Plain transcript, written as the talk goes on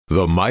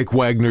The Mike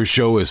Wagner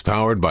Show is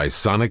powered by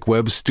Sonic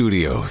Web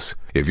Studios.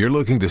 If you're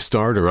looking to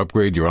start or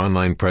upgrade your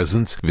online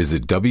presence,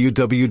 visit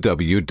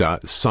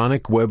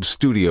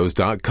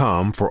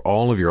www.sonicwebstudios.com for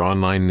all of your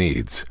online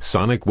needs.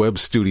 Sonic Web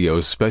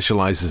Studios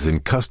specializes in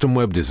custom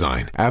web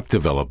design, app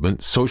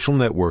development, social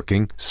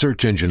networking,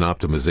 search engine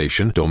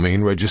optimization,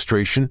 domain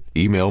registration,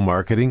 email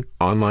marketing,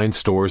 online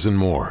stores, and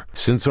more.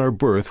 Since our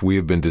birth, we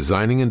have been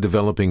designing and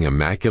developing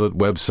immaculate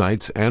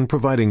websites and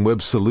providing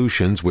web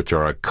solutions which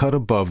are a cut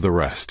above the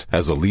rest.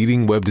 As a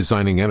leading web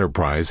designing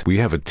enterprise, we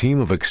have a team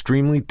of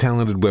extremely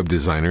talented web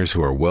designers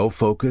who are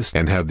well-focused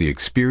and have the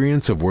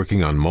experience of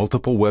working on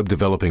multiple web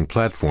developing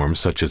platforms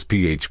such as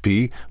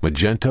PHP,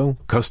 Magento,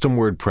 custom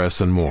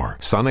WordPress, and more.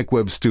 Sonic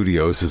Web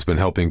Studios has been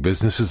helping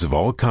businesses of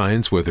all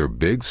kinds, whether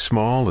big,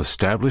 small,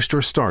 established,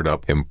 or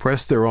startup,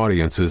 impress their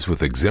audiences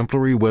with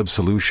exemplary web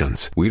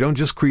solutions. We don't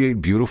just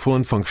create beautiful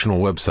and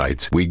functional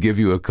websites. We give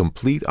you a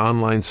complete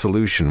online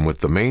solution with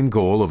the main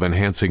goal of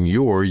enhancing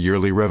your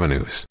yearly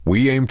revenues.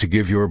 We aim to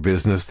give your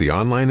business the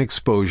online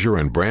exposure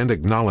and brand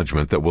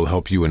acknowledgement that will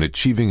help you in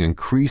achieving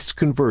increased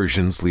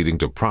conversions leading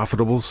to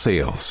profitable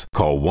sales.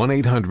 Call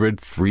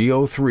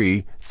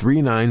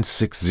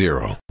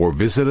 1-800-303-3960 or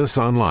visit us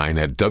online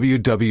at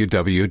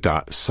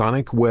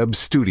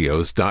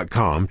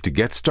www.sonicwebstudios.com to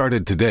get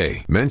started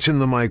today. Mention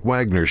the Mike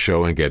Wagner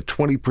Show and get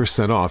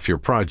 20% off your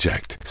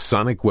project.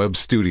 Sonic Web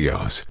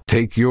Studios.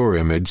 Take your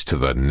image to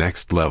the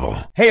next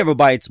level. Hey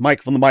everybody, it's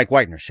Mike from the Mike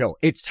Wagner Show.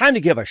 It's time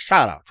to give a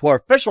shout out to our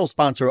official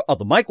sponsor of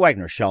the Mike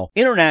Wagner Show,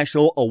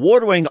 international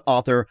award-winning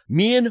author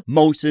Mian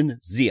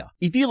Mohsen Zia.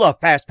 If you love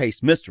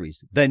fast-paced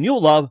mysteries, then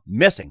you'll love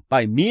Missing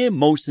by Mian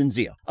Mohsen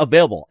Zia.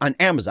 Available on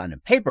Amazon in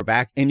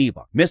paperback and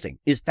ebook. Missing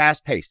is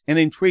fast-paced and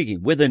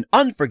intriguing with an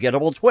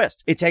unforgettable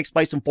twist. It takes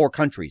place in 4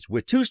 countries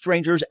with 2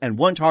 strangers and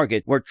 1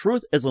 target where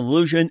truth is an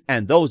illusion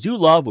and those you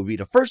love will be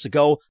the first to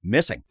go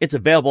missing. It's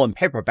available in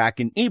paperback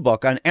and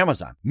ebook on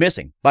Amazon.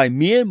 Missing by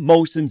Mian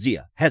Mohsen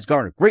Zia has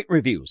garnered great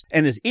reviews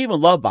and is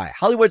even loved by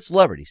Hollywood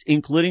celebrities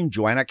including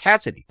Joanna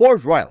Cassidy,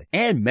 Forbes Riley,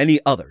 and many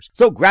others.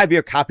 So grab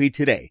your copy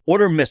today.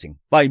 Order Missing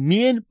by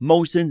Mian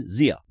Mohsen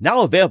Zia,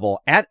 now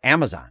available at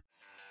Amazon.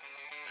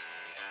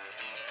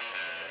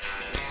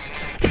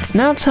 It's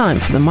now time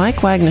for the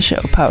Mike Wagner Show,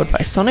 powered by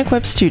Sonic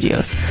Web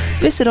Studios.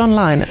 Visit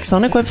online at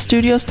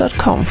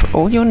sonicwebstudios.com for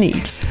all your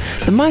needs.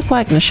 The Mike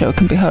Wagner Show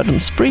can be heard on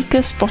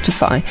Spreaker,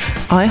 Spotify,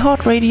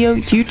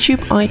 iHeartradio,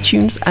 YouTube,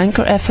 iTunes,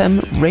 Anchor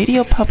FM,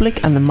 Radio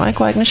Public, and the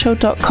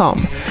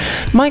MikeWagnerShow.com.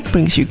 Mike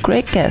brings you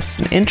great guests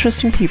and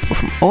interesting people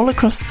from all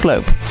across the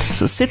globe.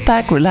 So sit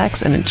back,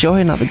 relax, and enjoy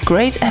another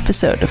great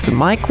episode of the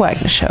Mike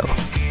Wagner Show.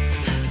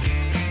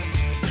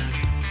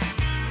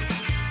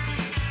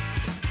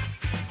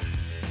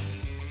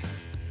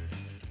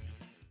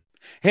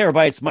 Hey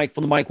everybody, it's Mike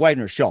from the Mike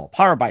Wagner Show,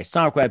 powered by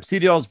Sonic Web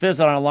Studios.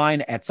 Visit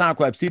online at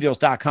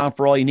sonicwebstudios.com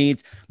for all your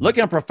needs.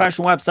 Looking at a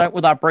professional website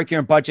without breaking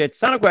your budget?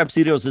 Sonic Web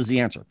Studios is the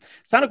answer.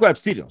 Sonic Web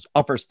Studios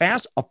offers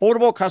fast,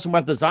 affordable custom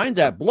web designs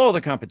that blow the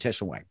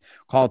competition away.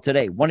 Call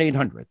today,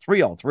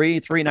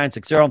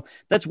 1-800-303-3960.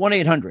 That's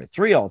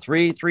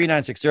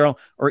 1-800-303-3960,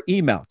 or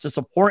email to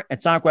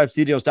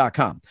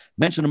support@sonicwebstudios.com.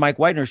 Mention the Mike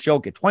Wagner Show,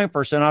 get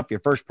 20% off your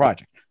first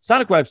project.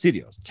 Sonic Web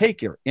Studios,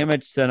 take your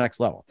image to the next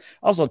level.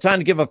 Also, time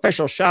to give an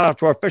official shout out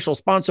to our official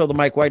sponsor of the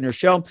Mike Wagner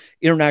Show,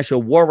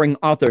 international warring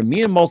author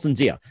Mian Mohsen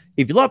Zia.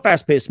 If you love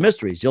fast-paced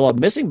mysteries, you'll love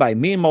Missing by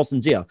Mian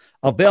Mohsen Zia,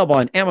 available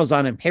on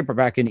Amazon in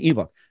paperback and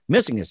ebook.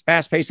 Missing is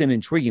fast-paced and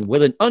intriguing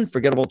with an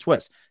unforgettable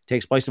twist.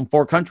 Takes place in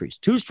 4 countries,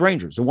 2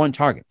 strangers and 1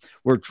 target,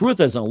 where truth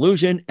is an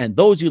illusion and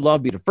those you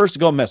love be the first to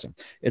go missing.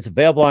 It's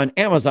available on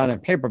Amazon in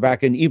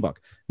paperback and ebook.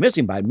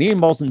 Missing by Mian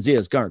Mohsen Zia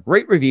has garnered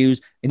great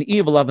reviews and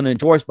Eve 11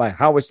 endorsed by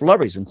Hollywood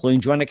celebrities,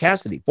 including Joanna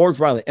Cassidy, Forbes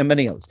Riley, and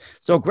many others.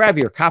 So grab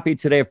your copy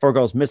today before it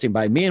goes missing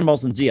by Mian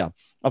Mohsen Zia,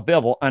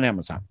 available on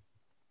Amazon.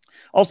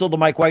 Also, the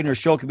Mike Wagner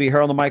Show can be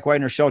heard on the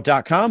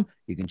MikeWagnerShow.com.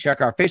 You can check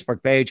our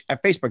Facebook page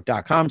at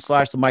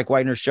facebook.com/the Mike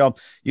Wagner Show.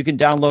 You can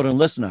download and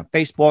listen on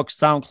Facebook,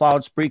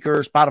 SoundCloud,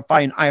 Spreaker,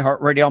 Spotify, and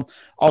iHeartRadio.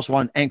 Also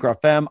on Anchor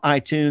FM,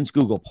 iTunes,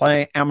 Google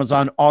Play,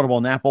 Amazon, Audible,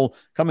 and Apple.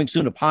 Coming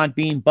soon to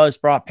Podbean,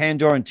 Buzzsprout,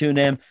 Pandora, and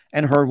TuneIn,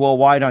 and heard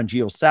worldwide on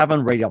Geo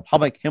 7, Radio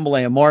Public,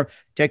 Himalaya, and more.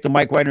 Take the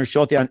Mike Wagner Show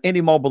with you on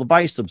any mobile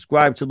device.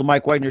 Subscribe to the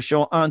Mike Wagner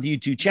Show on the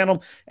YouTube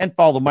channel, and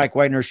follow the Mike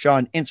Wagner Show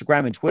on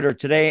Instagram and Twitter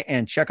today.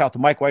 And check out the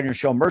Mike Wagner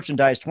Show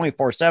merchandise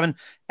 24/7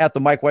 at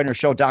the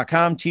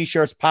MikeWagnerShow.com.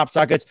 T-shirts, pop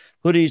sockets,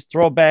 hoodies,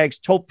 throw bags,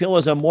 tote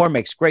pillows, and more.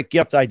 Makes great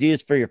gift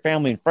ideas for your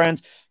family and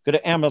friends. Go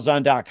to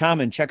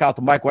Amazon.com and check out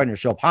the Mike Wagner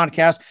Show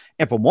podcast.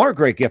 And for more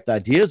great gift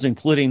ideas,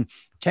 including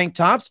tank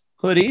tops,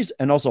 hoodies,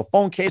 and also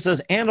phone cases,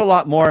 and a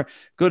lot more,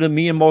 go to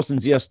Mian Mohsen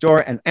Zia store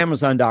and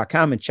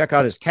Amazon.com and check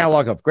out his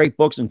catalog of great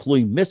books,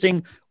 including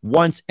Missing,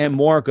 Once, and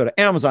more. Go to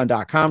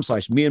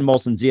Amazon.com/Mian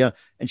Mohsen Zia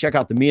and check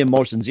out the Mian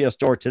Mohsen Zia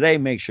store today.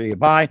 Make sure you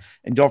buy,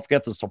 and don't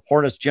forget to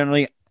support us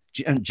generally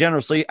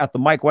generously at the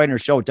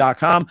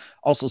MikeWagnerShow.com.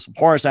 Also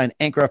support us on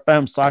Anchor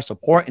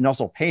FM/support and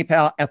also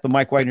PayPal at the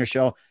Mike Wagner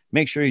Show.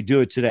 Make sure you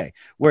do it today.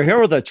 We're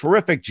here with a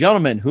terrific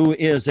gentleman who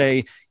is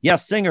a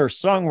singer,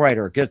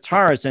 songwriter,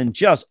 guitarist, and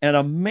just an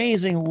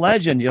amazing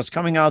legend. Just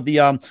coming out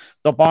of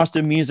the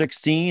Boston music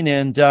scene,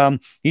 and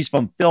he's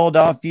from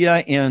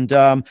Philadelphia, and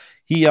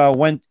he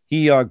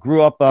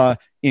grew up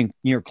in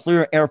near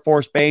Clear Air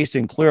Force Base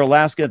in Clear,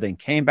 Alaska, then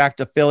came back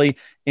to Philly,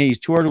 and he's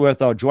toured with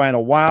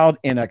JohannaWild,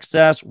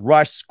 INXS,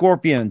 Rush,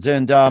 Scorpions,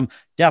 and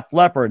Def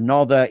Leppard, and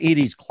all the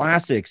 80s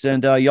classics.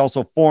 And he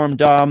also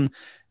formed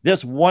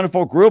this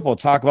wonderful group we'll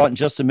talk about in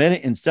just a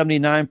minute. In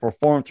 79,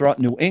 performed throughout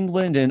New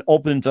England and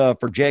opened for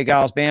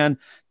JonbGeilsband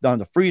on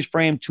the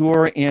freezeframe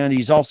tour. And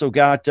he's also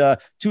got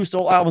 2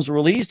 solo albums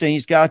released, and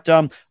he's got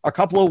a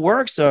couple of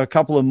works, a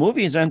couple of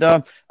movies, and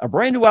a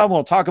brand new album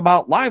we'll talk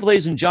about live,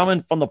 ladies and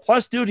gentlemen, from the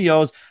Plus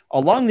Studios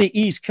along the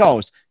East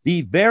Coast,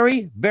 the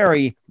very,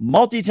 very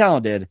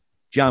multi-talented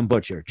Jon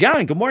Butcher.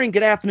 Jon, good morning,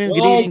 good afternoon,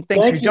 good evening.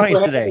 Thanks for joining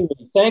us today.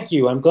 Thank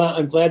you. I'm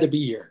glad to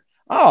be here.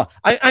 Oh,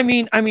 I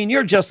mean,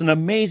 you're just an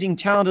amazing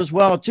talent as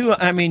well, too.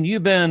 I mean,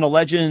 you've been a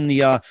legend in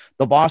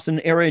the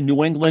Boston area,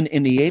 New England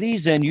in the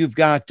 80s, and you've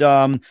got,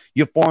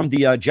 you formed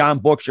the Jon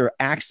Butcher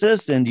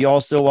Axis, and you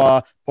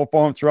also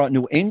performed throughout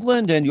New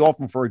England, and you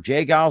opened for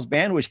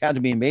jonbgeilsband, which had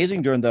to be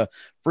amazing during the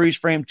Freeze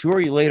Frame tour.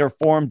 You later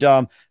formed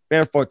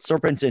Barefoot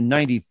Serpents in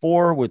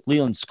 94 with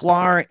Leland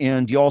Sklar,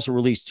 and you also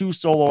released 2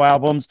 solo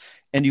albums,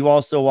 and you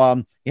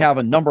also you have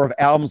a number of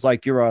albums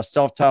like your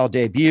self-titled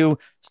debut,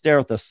 Stare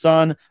at the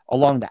Sun,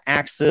 Along the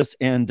Axis,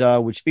 and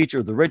which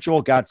featured The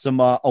Ritual, got some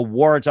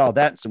awards out of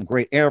that, some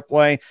great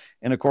airplay,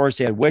 and of course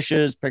you had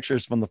Wishes,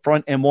 Pictures from the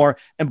Front, and more.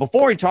 And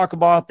before we talk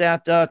about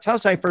that, tell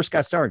us how you first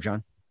got started,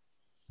 Jon.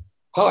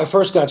 How I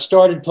first got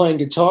started playing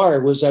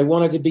guitar was I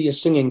wanted to be a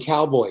singing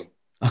cowboy.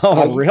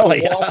 Oh,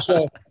 really?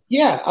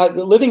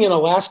 Living in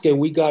Alaska,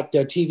 we got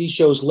TV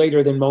shows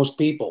later than most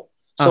people.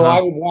 So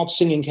I would watch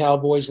singing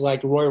cowboys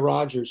like Roy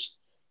Rogers.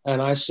 And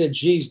I said,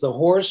 geez, the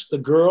horse, the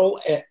girl,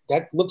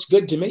 that looks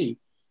good to me.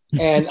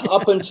 And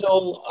up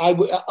until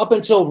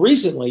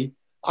recently,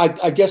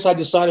 I guess I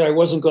decided I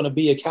wasn't going to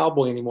be a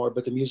cowboy anymore,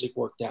 but the music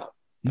worked out.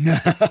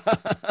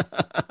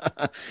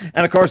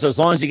 And of course, as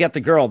long as you get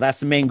the girl, that's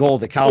the main goal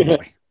of the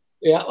cowboy.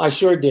 Yeah, I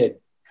sure did.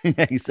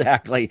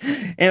 Exactly.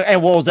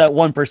 And what was that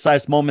one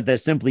precise moment that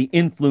simply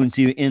influenced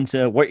you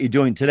into what you're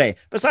doing today,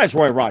 besides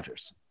Roy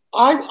Rogers?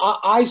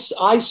 I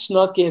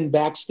snuck in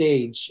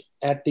backstage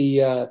at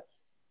a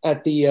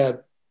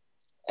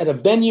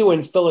venue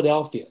in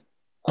Philadelphia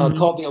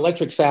called the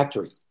Electric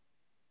Factory,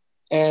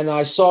 and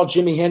I saw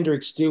Jimi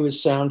Hendrix do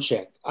his sound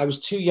check. I was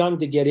too young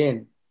to get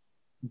in,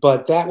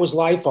 but that was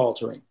life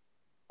altering.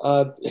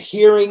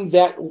 Hearing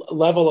that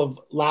level of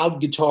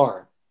loud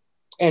guitar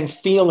and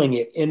feeling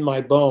it in my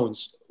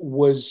bones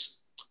was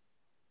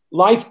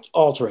life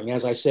altering,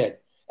 as I said,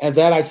 and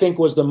that I think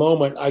was the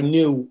moment I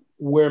knew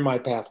where my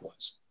path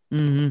was.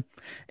 Mm-hmm.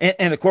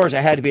 And of course,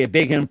 it had to be a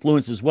big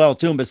influence as well,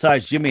 too. And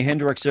besides Jimi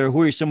Hendrix,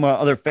 who are some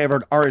other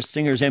favorite artists,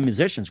 singers, and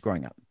musicians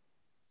growing up?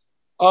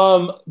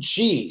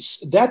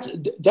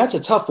 That's a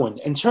tough one.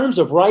 In terms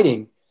of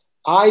writing,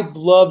 I've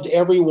loved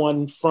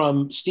everyone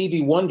from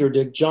Stevie Wonder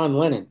to John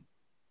Lennon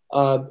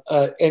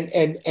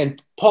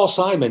and Paul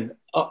Simon.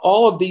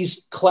 All of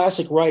these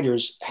classic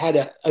writers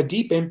had a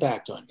deep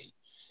impact on me.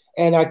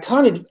 And I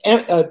kind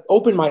of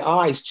opened my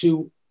eyes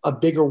to a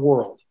bigger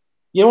world.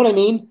 You know what I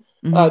mean?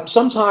 Mm-hmm.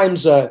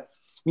 Sometimes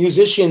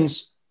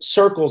musicians'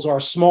 circles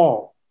are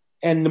small,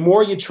 and the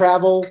more you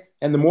travel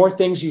and the more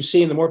things you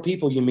see and the more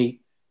people you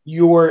meet,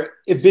 your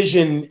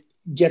vision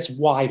gets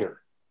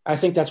wider. I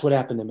think that's what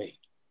happened to me.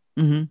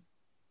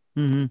 Mm-hmm.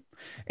 Mm-hmm.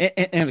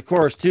 And of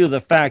course, too,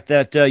 the fact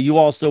that you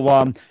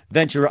also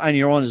venture on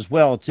your own as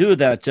well, too,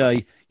 that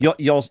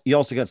you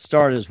also got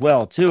started as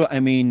well, too. I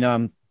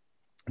mean,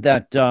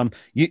 that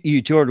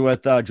you toured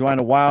with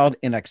JohannaWild,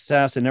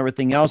 INXS, and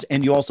everything else,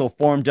 and you also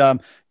formed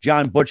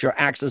Jon Butcher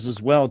Axis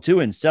as well too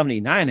in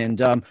 '79.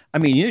 And I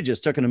mean, you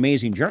just took an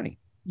amazing journey.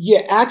 Yeah,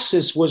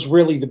 Axis was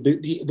really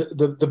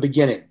the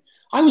beginning.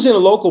 I was in a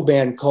local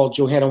band called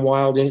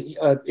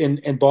JohannaWild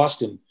in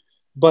Boston,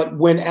 but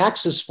when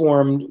Axis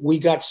formed, we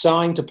got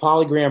signed to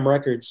Polygram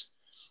Records,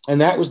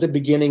 and that was the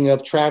beginning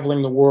of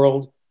traveling the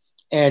world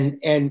and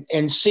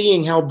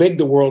seeing how big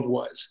the world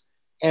was.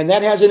 And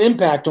that has an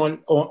impact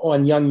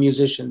on young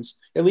musicians.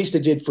 At least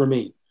it did for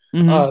me.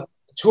 Mm-hmm.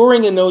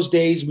 Touring in those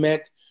days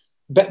meant,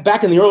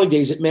 back in the early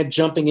days, it meant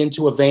jumping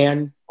into a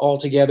van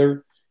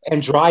altogether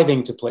and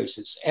driving to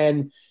places.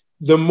 And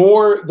the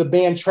more the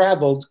band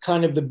traveled,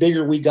 kind of the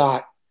bigger we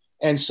got.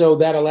 And so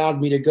that allowed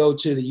me to go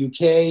to the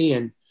UK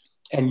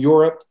and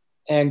Europe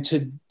and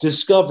to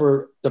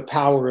discover the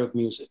power of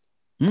music.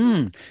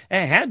 It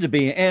had to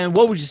be. And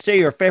what would you say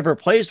your favorite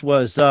place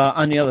was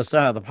on the other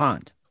side of the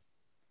pond?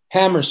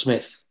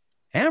 Hammersmith,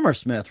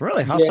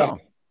 really? How so?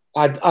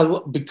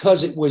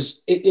 Because it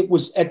was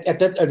at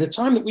the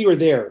time that we were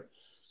there,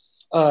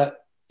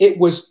 it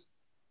was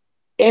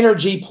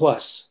Energy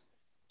Plus.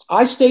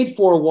 I stayed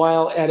for a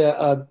while at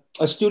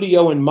a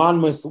studio in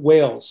Monmouth,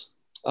 Wales,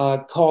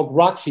 called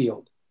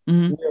Rockfield,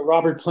 where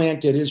Robert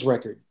Plant did his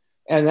record.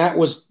 And that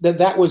was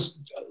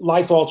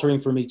life altering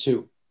for me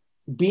too.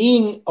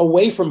 Being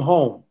away from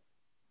home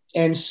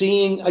and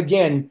seeing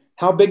again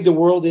how big the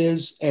world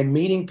is and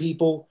meeting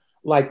people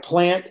like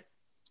Plant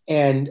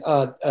and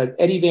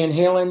Eddie Van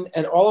Halen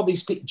and all of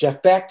these people,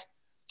 Jeff Beck,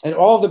 and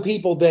all the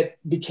people that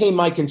became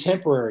my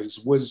contemporaries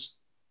was,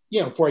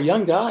 for a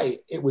young guy,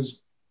 it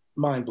was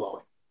mind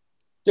blowing.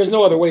 There's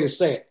no other way to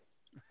say it.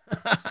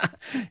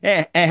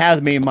 It has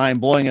to be mind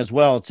blowing as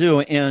well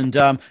too. And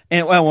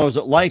what was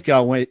it like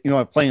when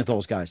playing with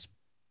those guys?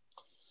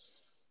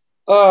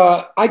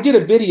 I did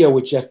a video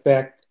with Jeff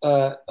Beck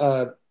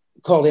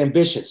called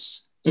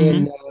 "Ambitious"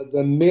 in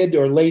the mid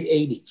or late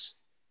 '80s,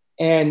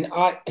 and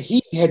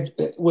he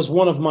was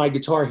one of my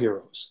guitar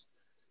heroes,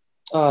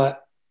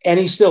 and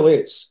he still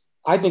is.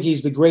 I think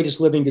he's the greatest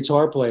living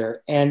guitar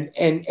player, and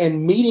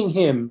meeting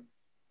him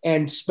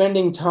and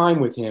spending time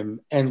with him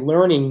and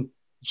learning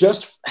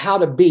just how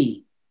to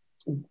be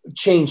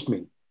changed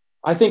me,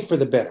 I think, for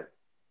the better.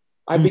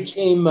 I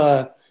became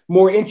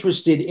more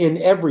interested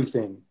in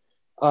everything,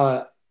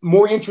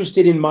 more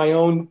interested in my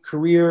own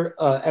career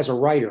as a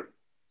writer.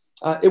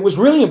 It was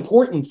really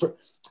important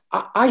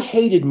I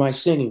hated my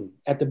singing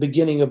at the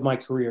beginning of my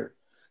career.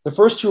 The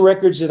first 2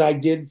 records that I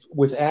did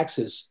with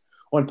INXS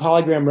on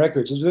Polygram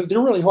Records,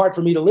 they're really hard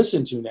for me to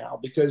listen to now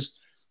because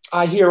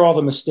I hear all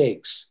the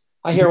mistakes.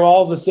 I hear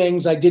all the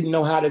things I didn't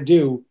know how to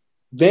do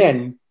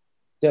then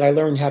that I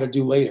learned how to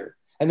do later.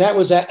 And that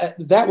was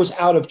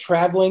out of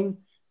traveling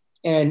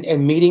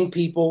and meeting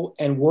people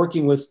and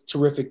working with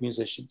terrific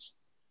musicians.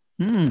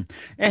 It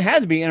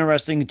had to be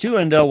interesting too.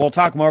 And we'll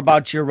talk more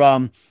about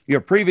your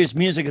previous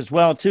music as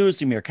well too,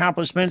 some of your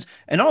accomplishments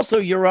and also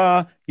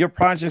your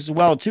projects as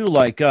well too,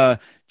 like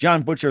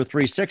Jon Butcher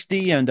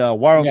 360 and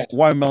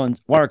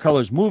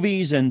Watercolors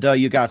Movies, and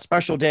you got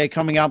Special Day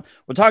coming up.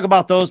 We'll talk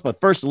about those,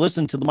 but first,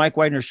 listen to The Mike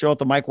Wagner Show at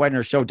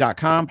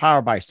themikewagnershow.com,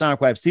 powered by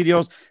Sonic Web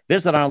Studios.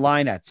 Visit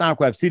online at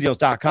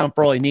sonicwebstudios.com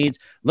for all your needs.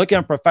 Look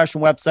at a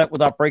professional website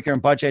without breaking your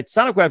budget.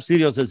 Sonic Web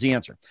Studios is the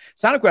answer.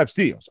 Sonic Web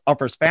Studios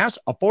offers fast,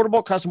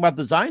 affordable custom web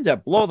designs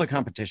that blow the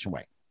competition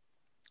away.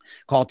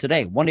 Call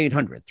today,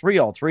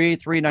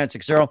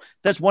 1-800-303-3960.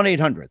 That's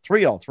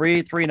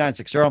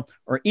 1-800-303-3960,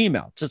 or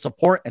email to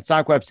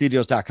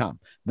support@sonicwebstudios.com.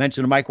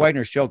 Mention the Mike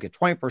Wagner Show, get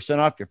 20%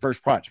 off your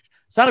first project.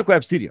 Sonic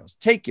Web Studios,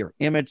 take your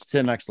image to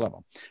the next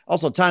level.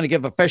 Also, time to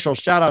give official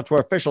shout out to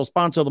our official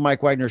sponsor of the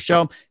Mike Wagner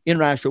Show,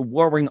 international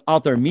award-winning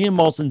author Mia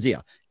Molson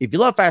Zia. If you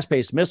love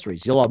fast-paced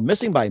mysteries, you'll love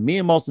Missing by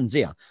Mia Molson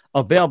Zia,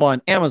 available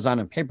on Amazon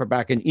in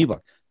paperback and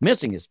ebook.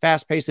 Missing is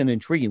fast-paced and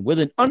intriguing with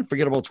an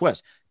unforgettable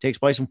twist. Takes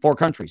place in 4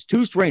 countries,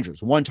 2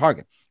 strangers, 1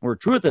 target, where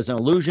truth is an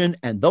illusion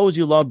and those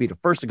you love be the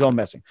first to go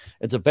missing.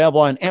 It's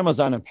available on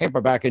Amazon in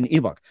paperback and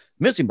ebook.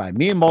 Missing by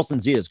Mia Molson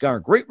Zia has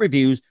garnered great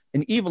reviews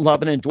and even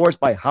loved and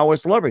endorsed by Hollywood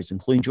celebrities,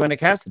 including Joanna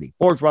Cassidy,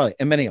 Forge Riley,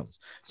 and many others.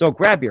 So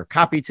grab your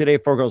copy today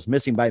for Girls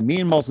Missing by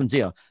Mia Molson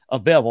Zia,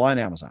 available on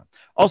Amazon.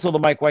 Also, the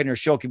Mike Wagner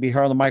Show can be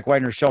heard on the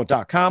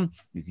MikeWagnerShow.com.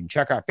 You can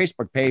check our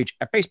Facebook page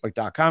at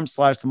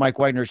facebook.com/the Mike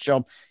Wagner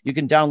Show. You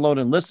can download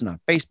and listen on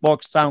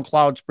Facebook,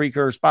 SoundCloud,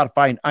 Spreaker,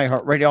 Spotify, and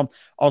iHeartRadio.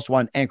 Also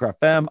on Anchor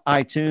FM,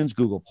 iTunes,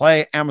 Google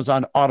Play,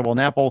 Amazon, Audible, and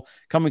Apple.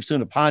 Coming soon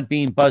to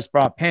Podbean,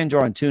 Buzzsprout,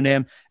 Pandora, and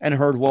TuneIn, and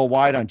heard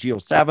worldwide on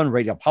Geo7,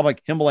 Radio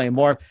Public, Himalaya, and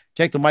more.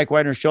 Take the Mike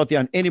Wagner Show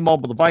on any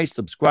mobile device.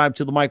 Subscribe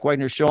to the Mike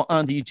Wagner Show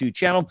on the YouTube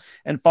channel,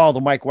 and follow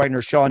the Mike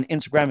Wagner Show on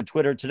Instagram and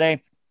Twitter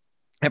today.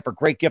 And for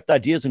great gift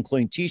ideas,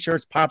 including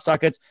t-shirts, pop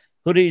sockets,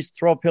 hoodies,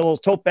 throw pillows,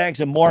 tote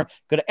bags, and more,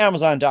 go to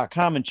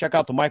Amazon.com and check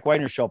out the Mike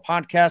Wagner Show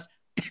podcast.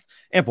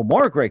 And for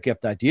more great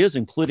gift ideas,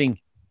 including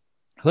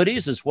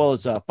hoodies, as well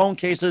as phone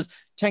cases,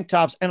 tank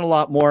tops, and a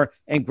lot more,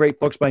 and great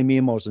books by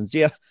Mia Molson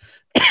Zia,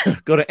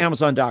 go to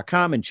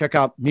Amazon.com and check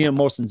out Mia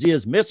Molson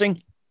Zia's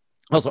Missing.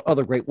 Also,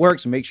 other great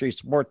works, and make sure you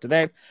support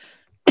today.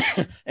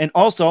 And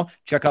also,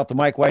 check out the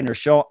Mike Wagner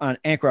Show on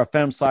Anchor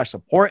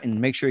FM/support, and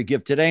make sure you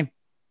give today.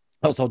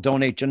 Also,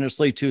 donate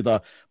generously to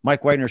the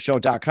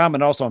MikeWagnerShow.com,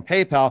 and also on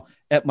PayPal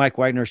at Mike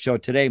Wagner Show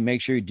today.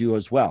 Make sure you do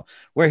as well.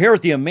 We're here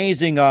with the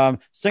amazing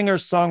singer,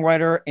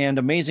 songwriter, and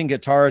amazing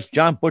guitarist,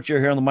 Jon Butcher,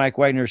 here on the Mike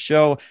Wagner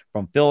Show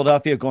from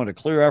Philadelphia, going to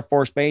Clear Air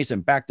Force Base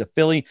and back to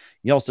Philly.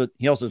 He also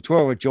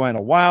toured with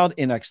Johanna Wild,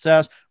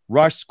 INXS,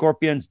 Rush,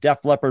 Scorpions,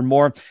 Def Leppard,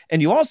 more.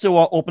 And you also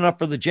open up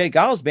for the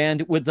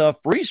jonbgeilsband with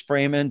Freeze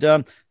Frame. And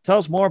tell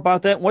us more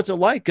about that. What's it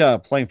like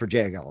playing for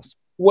jonbgeils?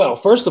 Well,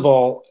 first of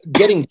all,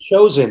 getting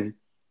chosen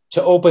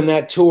to open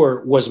that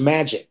tour was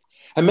magic.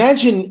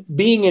 Imagine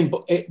being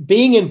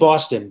in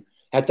Boston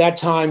at that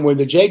time where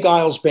the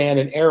jonbgeilsband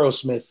and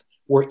Aerosmith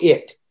were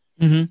it.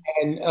 Mm-hmm.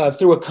 And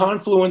through a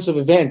confluence of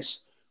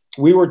events,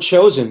 we were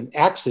chosen,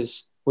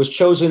 INXS was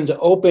chosen to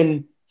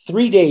open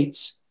 3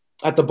 dates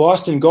at the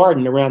Boston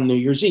Garden around New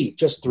Year's Eve,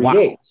 just 3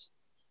 days.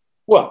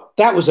 Well,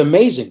 that was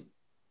amazing.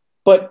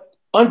 But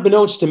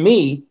unbeknownst to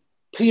me,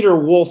 Peter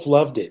Wolf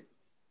loved it.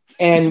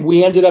 And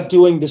we ended up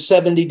doing the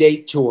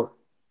 70-date tour.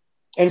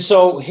 And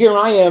so here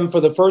I am for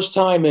the first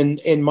time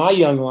in my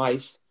young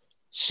life,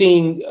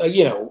 seeing,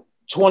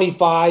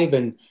 25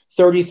 and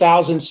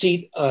 30,000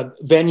 seat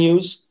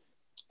venues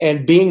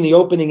and being the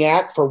opening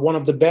act for one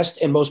of the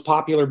best and most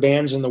popular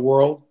bands in the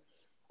world.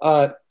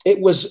 It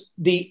was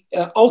the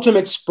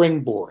ultimate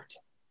springboard.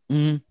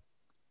 Mm-hmm.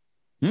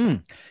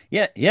 Mm.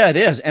 Yeah, it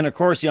is. And of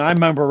course, I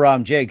remember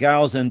Jay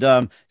Giles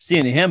and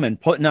seeing him and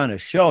putting on a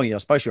show,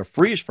 especially a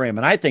freeze frame.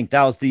 And I think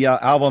that was the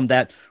album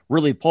that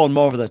really pulled him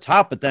over the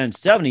top. But then in the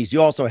 70s,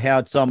 you also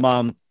had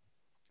some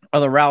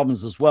other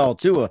albums as well,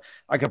 too.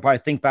 I could probably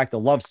think back to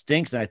Love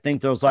Stinks. And I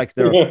think those like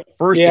their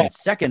first and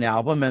second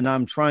album. And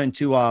I'm trying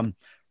to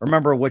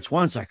remember which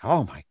one's like,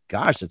 oh my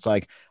gosh, it's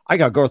like I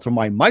got to go through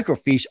my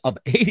microfiche of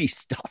 80s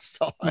stuff.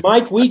 So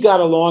Mike, we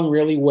got along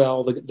really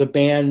well, the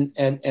band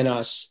and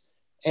us.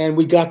 And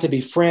we got to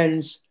be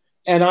friends,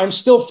 and I'm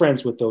still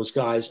friends with those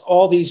guys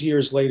all these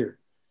years later.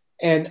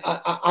 And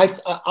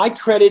I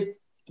credit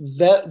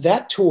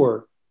that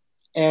tour,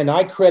 and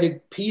I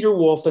credit Peter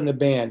Wolf and the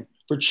band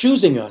for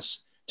choosing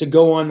us to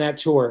go on that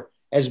tour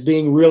as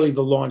being really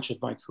the launch of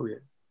my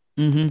career.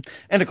 Mm-hmm.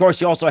 And of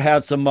course, you also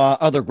had some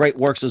other great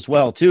works as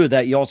well, too,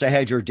 that you also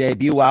had your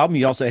debut album.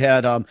 You also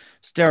had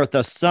Stare at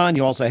the Sun.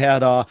 You also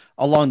had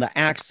Along the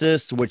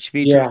Axis, which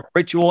featured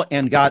Ritual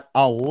and got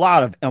a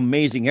lot of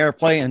amazing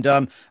airplay,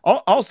 and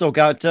also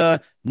got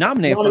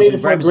nominated for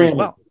some Grammys as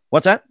well.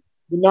 What's that?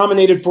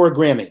 Nominated for a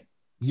Grammy.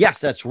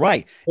 Yes, that's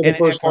right. For the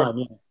first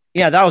time,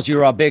 yeah, that was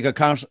your big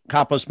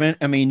accomplishment.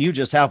 I mean, you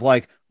just have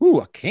like,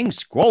 a king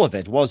scroll of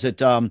it. Was it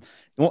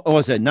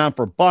Not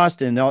for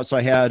Bust? And also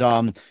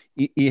had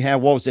you had,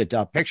 what was it?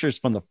 Pictures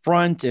from the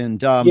Front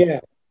and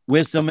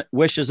Wisdom,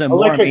 Wishes, and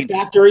More. Electric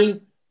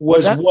Factory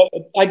was what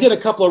I did a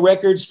couple of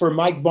records for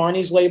Mike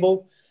Varney's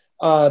label,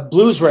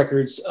 Blues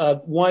Records,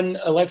 one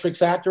Electric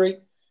Factory.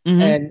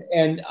 Mm-hmm.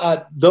 And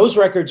those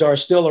records are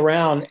still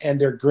around and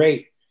they're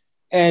great.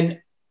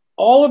 And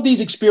all of these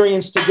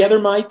experiences together,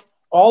 Mike,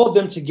 all of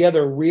them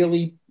together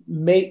really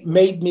made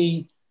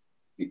me,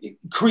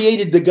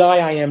 created the guy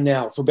I am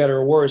now, for better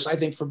or worse. I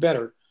think for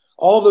better.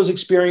 All of those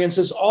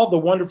experiences, all the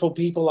wonderful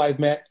people I've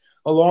met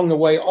along the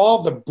way,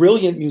 all the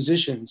brilliant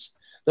musicians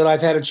that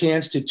I've had a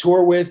chance to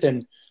tour with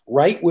and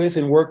write with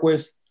and work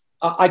with,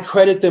 I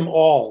credit them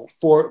all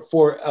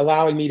for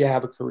allowing me to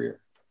have a career.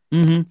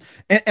 Mm-hmm.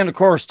 And of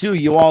course, too,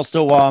 you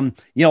also,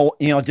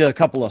 did a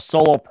couple of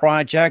solo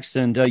projects,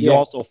 and you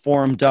also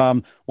formed,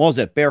 what was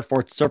it,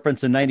 Barefoot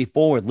Serpents in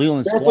 '94 with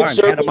Leland Sklar, and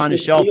had him on the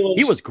show.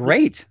 He was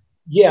great.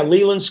 Yeah,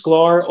 Leland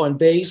Sklar on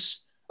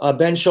bass,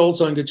 Ben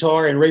Schultz on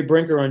guitar, and Ray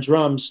Brinker on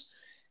drums.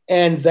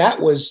 And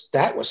that was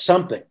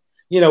something.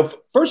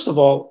 First of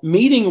all,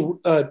 meeting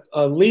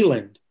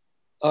Leland,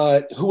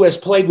 who has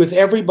played with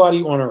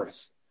everybody on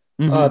earth.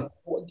 Mm-hmm.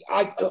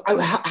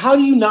 How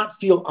do you not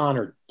feel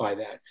honored by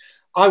that?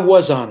 I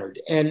was honored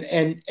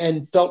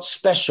and felt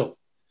special.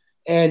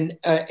 And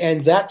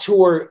that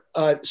tour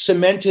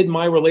cemented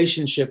my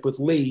relationship with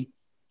Lee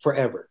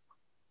forever.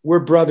 We're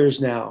brothers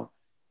now.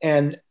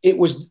 And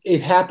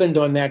it happened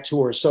on that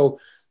tour. So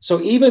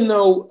even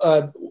though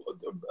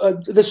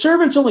the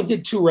Servants only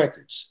did 2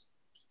 records,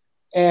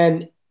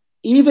 and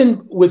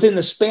even within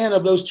the span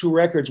of those 2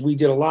 records, we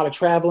did a lot of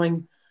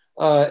traveling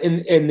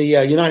in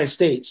the United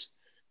States,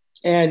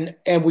 and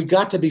we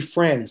got to be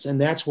friends, and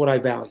that's what I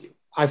value.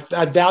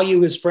 I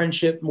value his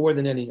friendship more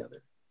than any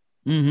other.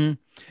 Mm-hmm.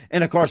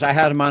 And of course, I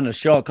had him on the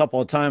show a couple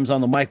of times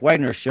on the Mike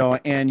Wagner show,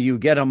 and you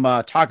get him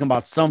talking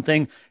about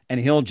something, and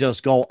he'll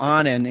just go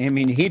on. And I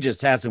mean, he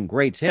just had some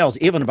great tales,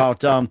 even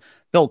about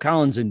Phil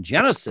Collins and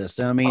Genesis.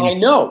 I mean, I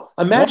know.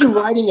 Imagine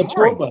riding a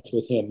tour bus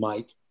with him,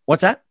 Mike.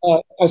 What's that?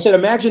 I said,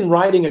 imagine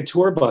riding a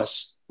tour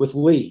bus with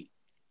Lee.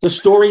 The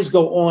stories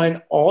go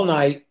on all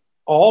night,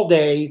 all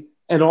day,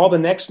 and all the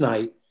next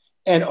night.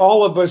 And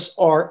all of us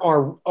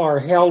are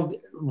held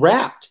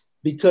wrapped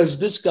because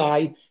this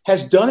guy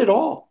has done it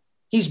all.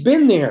 He's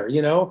been there,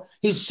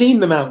 he's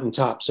seen the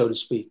mountaintop, so to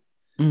speak.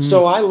 Mm-hmm.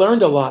 So I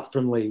learned a lot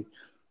from Lee.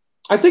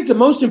 I think the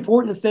most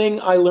important thing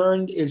I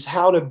learned is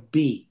how to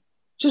be,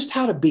 just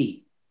how to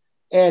be.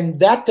 And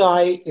that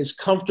guy is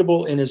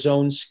comfortable in his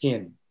own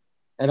skin.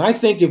 And I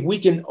think if we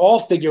can all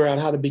figure out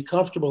how to be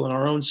comfortable in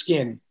our own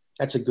skin,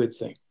 that's a good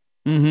thing.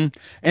 Mm-hmm.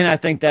 And I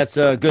think that's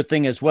a good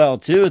thing as well,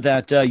 too,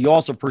 that you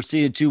also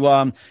proceeded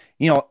to,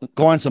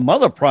 go on some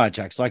other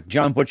projects like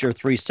Jon Butcher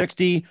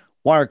 360,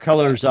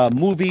 Watercolors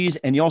Movies,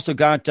 and you also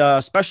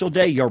got Special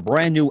Day, your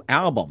brand new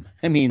album.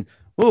 I mean,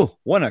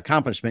 what an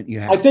accomplishment you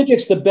have. I think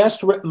it's the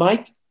best,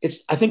 Mike.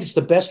 I think it's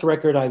the best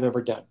record I've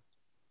ever done.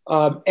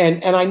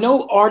 And I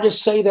know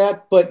artists say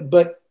that,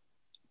 but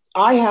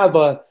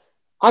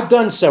I've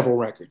done several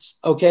records.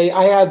 Okay.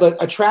 I have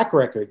a track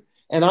record,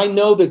 and I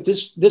know that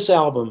this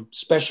album,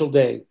 Special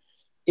Day,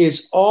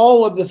 is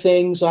all of the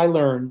things I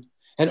learned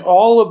and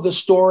all of the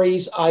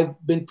stories I've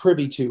been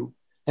privy to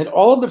and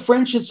all of the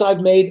friendships I've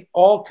made,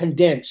 all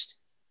condensed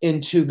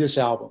into this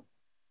album.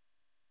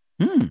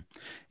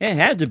 It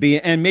had to be.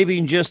 And maybe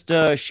you can just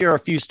share a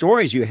few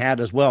stories you had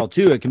as well,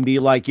 too. It can be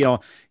like,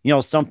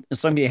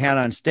 something you had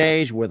on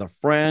stage with a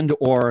friend,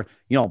 or,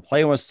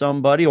 play with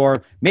somebody,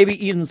 or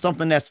maybe even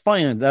something that's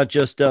funny that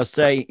just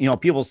say,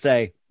 people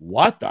say,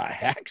 What the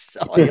heck? So,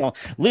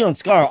 Leland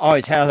Sklar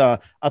always has a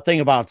thing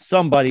about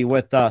somebody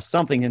with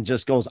something and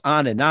just goes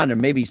on,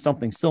 and maybe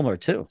something similar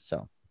too.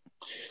 So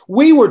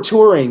we were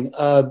touring,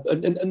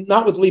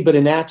 not with Lee, but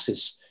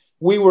INXS.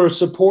 We were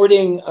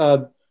supporting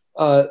the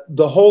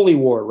Holy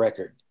War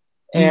record.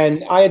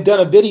 And I had done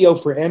a video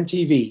for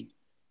MTV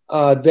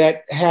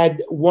that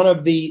had one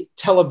of the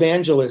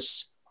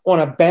televangelists on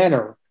a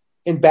banner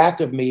in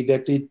back of me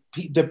that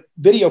the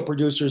video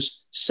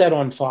producers set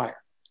on fire.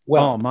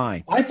 Well, oh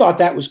my! I thought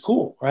that was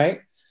cool,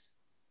 right?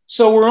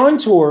 So we're on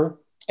tour,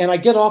 and I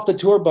get off the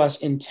tour bus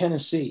in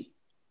Tennessee,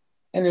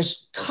 and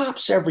there's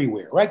cops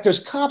everywhere, right? There's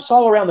cops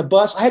all around the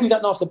bus. I hadn't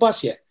gotten off the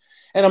bus yet,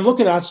 and I'm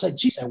looking outside.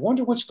 Geez, I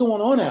wonder what's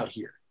going on out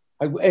here.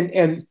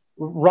 And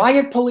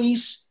riot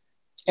police.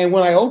 And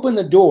when I opened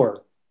the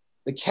door,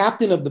 the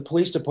captain of the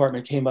police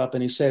department came up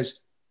and he says,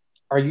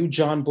 "Are you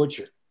Jon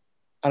Butcher?"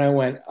 And I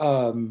went,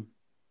 "Who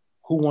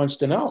wants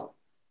to know?"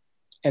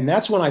 And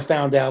that's when I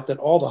found out that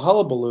all the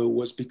hullabaloo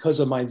was because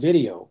of my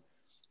video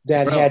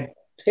that had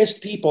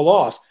pissed people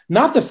off,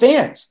 not the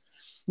fans.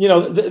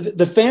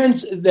 The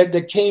fans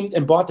that came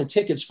and bought the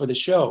tickets for the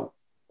show,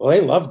 well,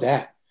 they loved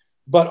that.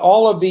 But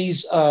all of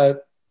these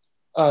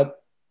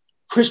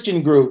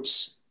Christian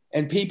groups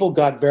and people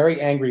got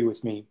very angry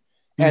with me.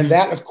 And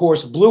that, of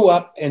course, blew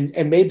up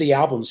and made the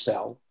album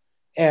sell.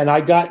 And I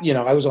got,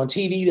 I was on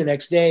TV the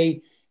next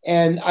day,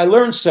 and I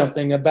learned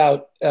something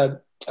about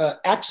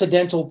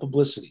accidental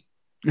publicity.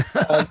 We've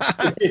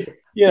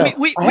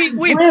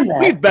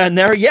been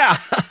there. Yeah.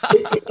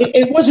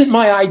 it wasn't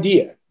my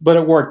idea, but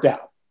it worked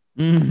out.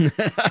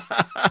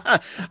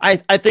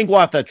 I think we'll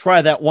have to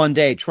try that one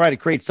day, try to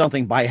create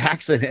something by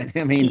accident.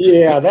 I mean,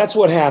 yeah, that's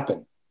what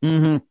happened.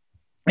 Mm-hmm.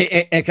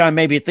 And kind of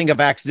maybe think of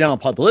accidental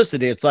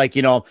publicity. It's like,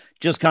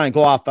 just kind of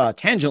go off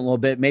tangent a little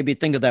bit. Maybe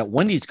think of that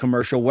Wendy's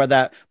commercial where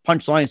that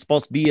punchline is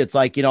supposed to be. It's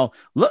like,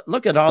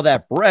 look at all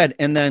that bread.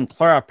 And then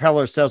Clara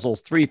Peller says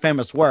those three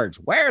famous words,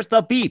 "Where's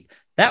the beef?"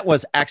 That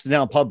was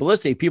accidental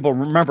publicity. People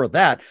remember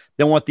that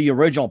than what the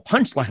original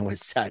punchline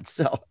was said.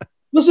 So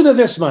listen to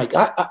this, Mike.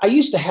 I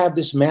used to have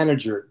this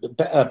manager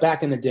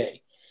back in the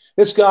day.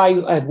 This guy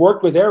had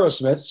worked with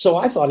Aerosmith, so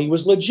I thought he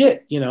was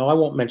legit. I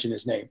won't mention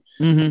his name.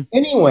 Mm-hmm.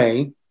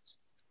 Anyway,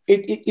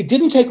 it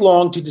didn't take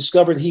long to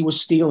discover that he was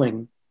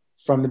stealing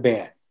from the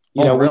band.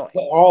 Really?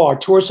 All our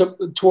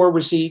tour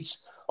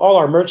receipts, all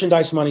our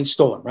merchandise money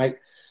stolen, right?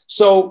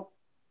 So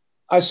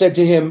I said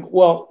to him,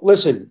 "Well,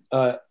 listen,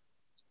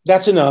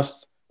 that's enough.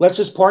 Let's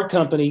just part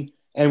company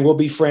and we'll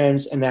be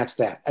friends." And that's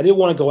that. I didn't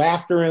want to go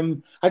after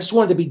him. I just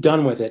wanted to be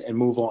done with it and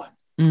move on.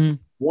 Mm-hmm.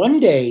 One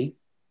day,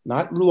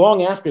 not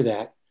long after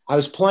that, I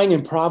was playing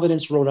in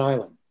Providence, Rhode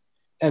Island.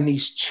 And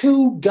these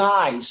two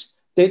guys,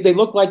 they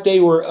looked like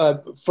they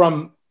were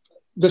from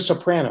The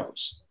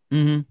Sopranos,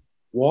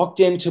 walked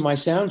into my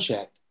sound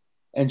check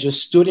and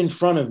just stood in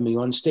front of me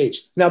on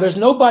stage. Now, there's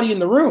nobody in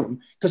the room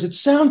because it's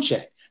sound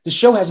check. The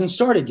show hasn't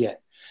started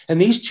yet.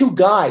 And these two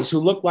guys who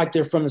look like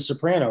they're from The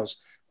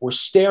Sopranos were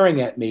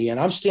staring at me, and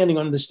I'm standing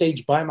on the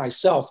stage by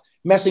myself,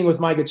 messing with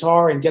my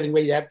guitar and getting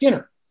ready to have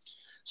dinner.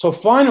 So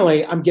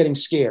finally, I'm getting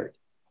scared.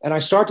 And I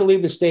start to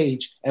leave the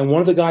stage, and one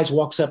of the guys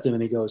walks up to me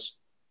and he goes,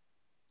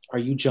 "Are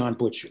you Jon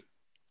Butcher?"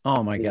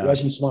 Oh, my God. He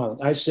wasn't smiling.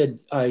 I said,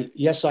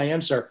 "Yes, I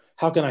am, sir.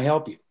 How can I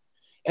help you?"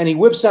 And he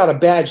whips out a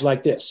badge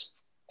like this,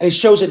 and he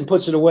shows it and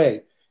puts it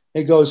away.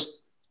 And he goes,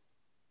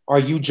 "Are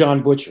you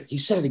Jon Butcher?" He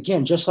said it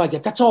again, just like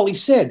that. That's all he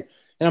said.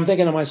 And I'm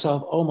thinking to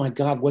myself, oh my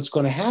God, what's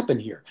going to happen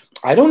here?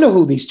 I don't know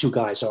who these two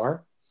guys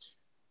are.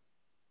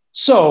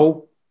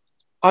 So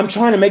I'm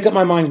trying to make up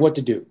my mind what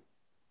to do.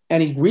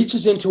 And he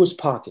reaches into his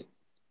pocket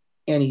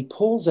and he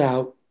pulls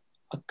out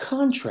a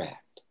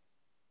contract.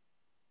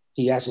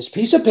 He has this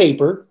piece of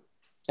paper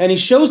and he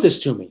shows this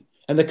to me.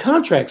 And the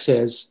contract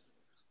says,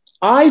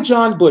 "I,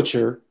 Jon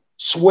Butcher,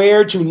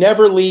 swear to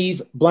never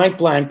leave blank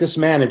blank, this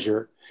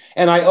manager,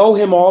 and I owe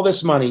him all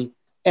this money,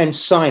 and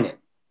sign it."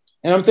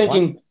 And I'm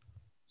thinking, what?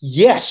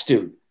 Yes,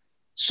 dude.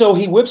 So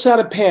he whips out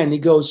a pen. He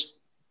goes,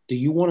 "Do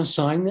you want to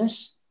sign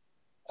this?"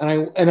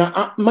 And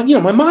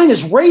my mind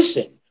is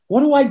racing.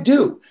 What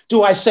do?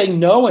 Do I say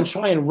no and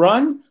try and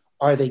run?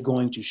 Are they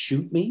going to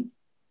shoot me?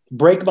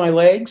 Break my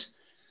legs?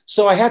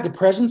 So I had the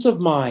presence of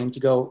mind to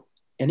go,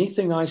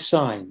 anything I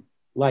sign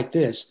like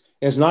this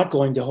is not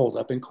going to hold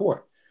up in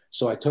court.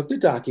 So I took the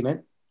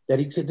document that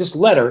he said, this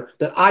letter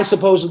that I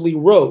supposedly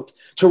wrote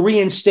to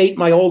reinstate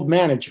my old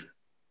manager.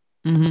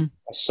 Mm-hmm.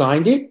 I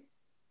signed it,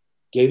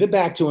 gave it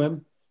back to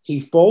him. He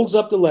folds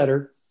up the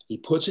letter, he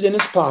puts it in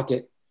his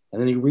pocket,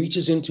 and then he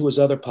reaches into his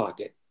other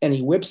pocket and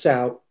he whips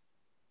out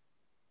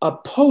a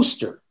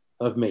poster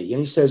of me. And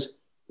he says,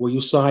 "Will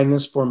you sign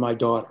this for my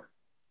daughter?"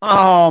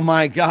 Oh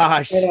my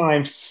gosh. And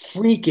I'm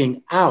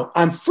freaking out.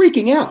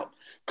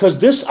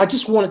 Because I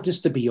just wanted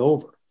this to be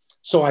over.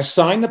 So I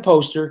signed the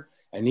poster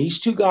and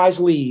these two guys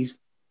leave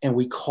and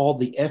we called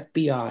the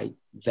FBI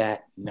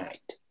that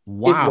night.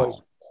 Wow. It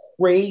was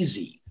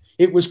crazy.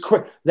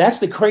 That's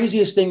the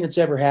craziest thing that's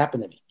ever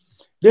happened to me.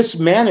 This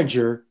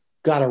manager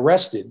got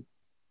arrested.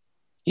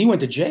 He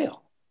went to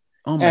jail.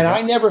 Oh my God.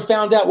 I never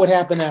found out what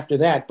happened after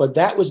that, but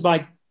that was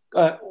my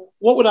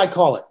what would I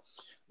call it?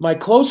 My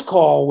close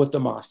call with the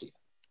mafia.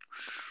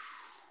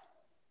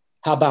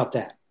 How about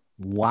that?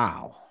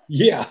 Wow.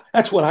 Yeah,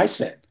 that's what I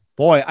said.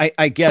 Boy,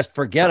 I guess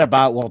forget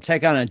about will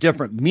take on a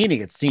different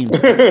meaning, it seems.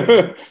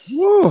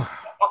 Woo.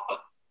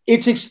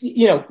 It's,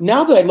 you know,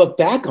 now that I look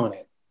back on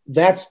it,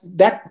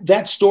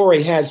 that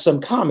story has some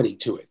comedy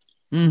to it.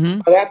 Mm-hmm.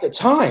 But at the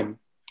time,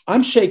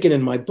 I'm shaking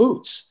in my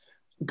boots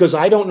because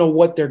I don't know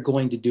what they're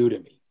going to do to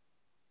me.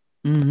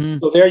 Mm-hmm.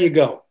 So there you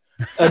go.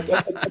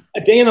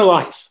 A day in the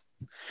life.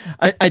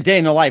 A day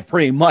in the life,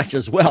 pretty much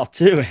as well,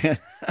 too.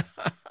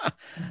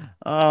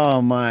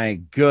 Oh my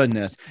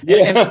goodness.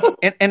 Yeah.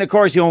 And of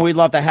course, you know, we'd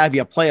love to have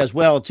you play as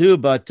well too,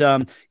 but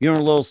you're in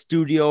a little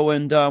studio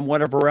and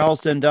whatever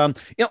else. And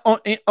you know,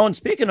 and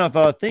speaking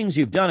of things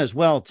you've done as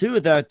well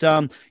too, that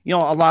you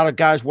know, a lot of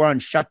guys were on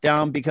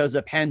shutdown because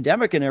of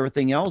pandemic and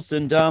everything else.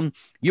 And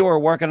you were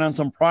working on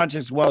some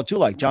projects as well too,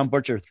 like Jon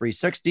Butcher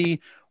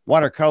 360,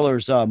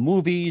 watercolors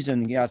movies,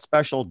 and you got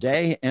Special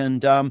Day.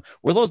 And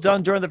were those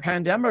done during the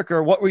pandemic,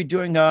 or what were you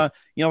doing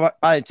you know,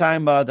 by the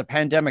time the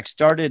pandemic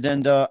started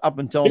and up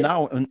until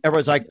now, and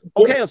everyone's like,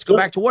 okay, let's go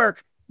back to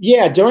work?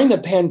 Yeah, during the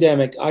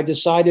pandemic, I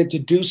decided to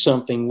do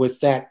something with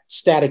that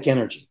static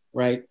energy,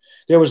 right?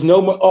 There was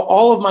no more,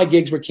 all of my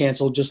gigs were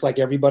canceled, just like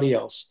everybody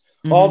else.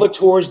 Mm-hmm. All the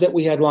tours that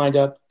we had lined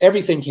up,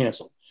 everything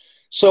canceled.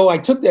 So I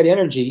took that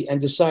energy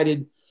and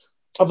decided,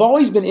 I've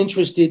always been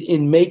interested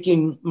in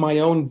making my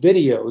own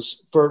videos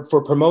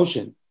for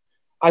promotion.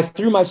 I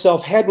threw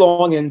myself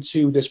headlong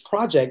into this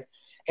project,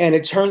 and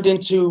it turned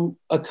into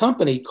a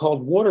company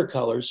called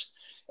Watercolors.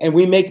 And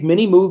we make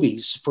mini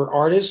movies for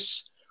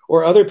artists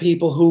or other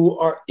people who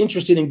are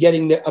interested in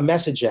getting a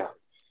message out.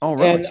 Oh,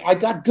 really? And I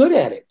got good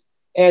at it.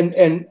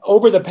 And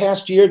over the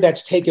past year,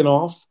 that's taken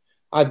off.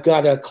 I've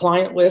got a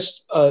client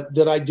list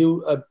that I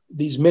do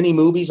these mini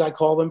movies, I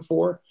call them,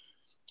 for.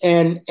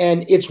 And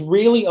it's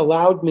really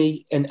allowed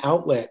me an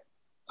outlet,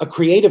 a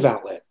creative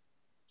outlet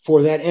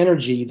for that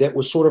energy that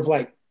was sort of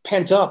like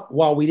pent up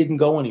while we didn't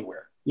go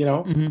anywhere, you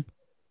know? Mm-hmm.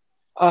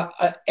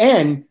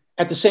 And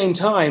at the same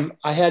time,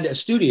 I had a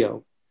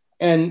studio.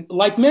 And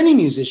like many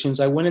musicians,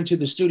 I went into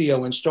the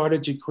studio and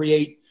started to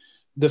create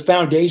the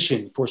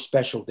foundation for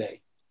Special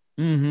Day.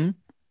 Mm-hmm.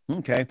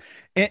 Okay.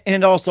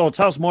 And also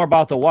tell us more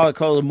about the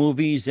watercolor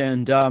movies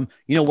and,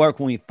 you know, where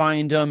can we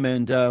find them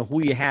and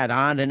who you had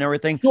on and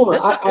everything. Sure.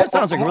 That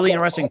sounds like a really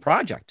interesting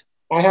project.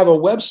 I have a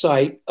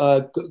website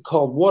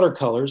called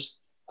Watercolors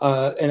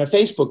and a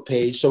Facebook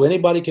page. So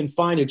anybody can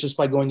find it just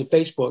by going to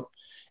Facebook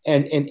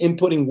and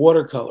inputting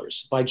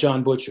Watercolors by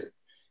Jon Butcher.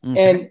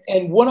 Mm-hmm.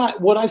 And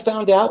what I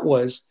found out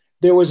was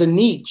there was a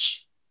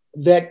niche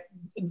that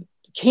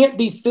can't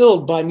be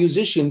filled by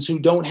musicians who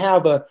don't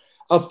have a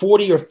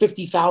 $40,000 or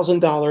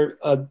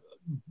 $50,000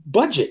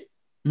 budget,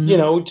 mm-hmm. you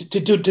know, to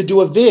do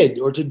a vid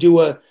or to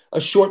do a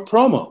short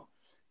promo.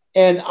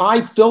 And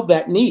I filled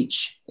that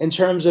niche in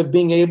terms of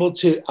being able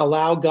to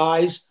allow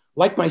guys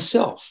like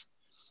myself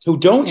who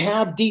don't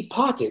have deep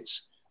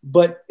pockets,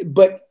 but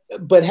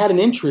had an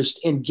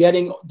interest in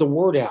getting the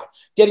word out,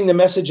 getting the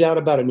message out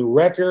about a new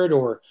record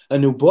or a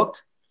new book.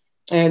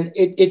 And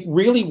it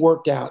really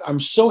worked out. I'm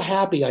so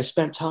happy I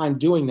spent time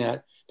doing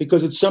that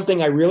because it's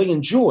something I really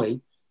enjoy.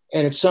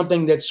 And it's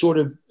something that sort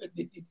of,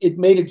 it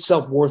made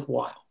itself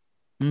worthwhile.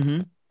 Mm-hmm.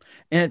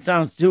 And it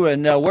sounds too.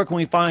 And where can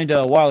we find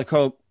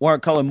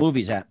watercolor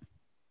movies at?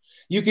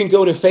 You can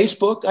go to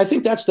Facebook. I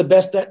think that's the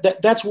best.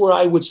 That's where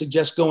I would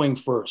suggest going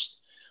first.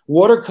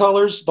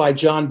 Watercolors by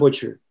Jon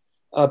Butcher.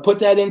 Put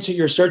that into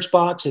your search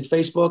box at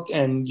Facebook,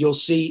 and you'll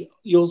see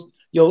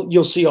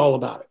all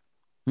about it.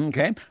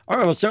 Okay. All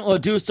right. We'll certainly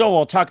do so.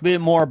 We'll talk a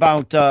bit more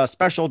about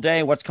Special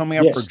Day, what's coming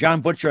up for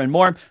Jon Butcher and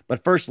more.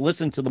 But first,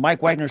 listen to The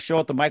Mike Wagner Show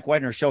at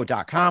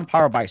themikewagnershow.com,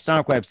 powered by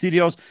Sonic Web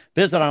Studios.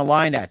 Visit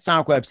online at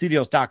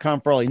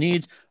sonicwebstudios.com for all your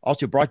needs.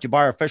 Also brought to you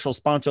by our official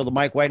sponsor of The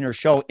Mike Wagner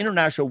Show,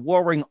 international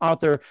war-ring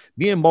author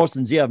Ian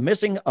Moulton's Zia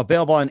Missing,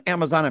 available on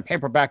Amazon and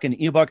paperback and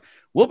ebook.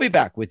 We'll be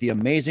back with the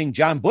amazing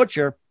Jon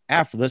Butcher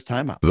after this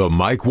time out. The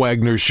Mike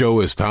Wagner Show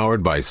is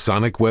powered by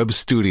Sonic Web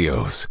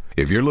Studios.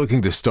 If you're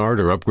looking to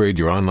start or upgrade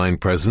your online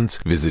presence,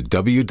 visit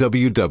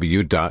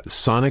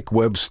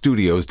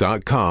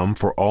www.sonicwebstudios.com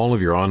for all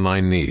of your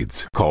online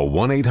needs. Call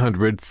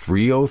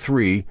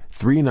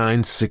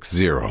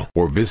 1-800-303-3960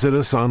 or visit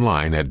us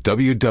online at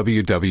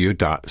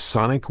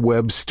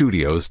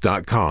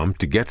www.sonicwebstudios.com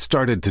to get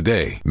started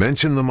today.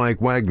 Mention The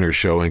Mike Wagner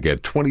Show and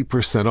get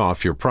 20%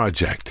 off your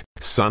project.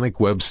 Sonic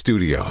Web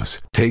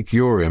Studios. Take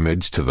your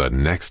image to the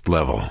next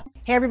level.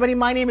 Hey everybody,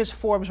 my name is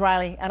Forbes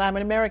Riley, and I'm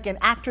an American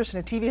actress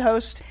and a TV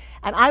host.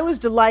 And I was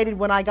delighted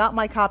when I got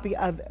my copy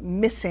of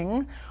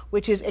Missing,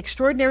 which is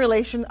Extraordinary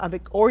Relation of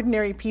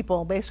Ordinary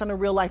People based on a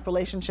real life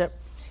relationship.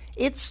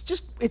 It's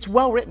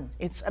well written.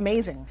 It's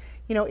amazing.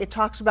 You know, it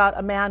talks about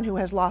a man who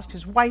has lost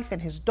his wife and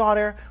his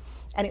daughter,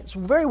 and it's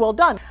very well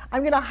done.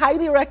 I'm going to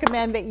highly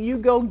recommend that you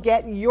go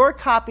get your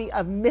copy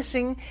of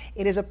Missing.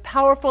 It is a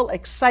powerful,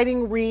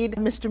 exciting read.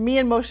 Mr. Me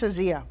and Moshe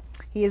Zia.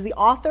 He is the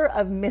author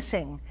of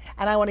Missing.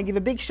 And I want to give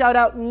a big shout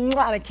out and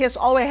a kiss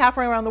all the way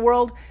halfway around the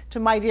world to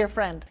my dear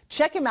friend.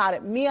 Check him out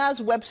at Mia's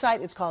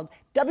website. It's called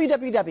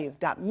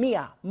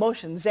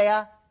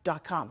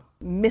www.miamotionzea.com.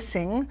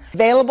 Missing,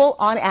 available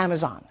on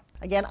Amazon.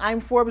 Again, I'm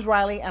Forbes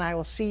Riley, and I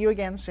will see you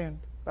again soon.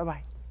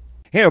 Bye-bye.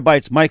 Hey everybody,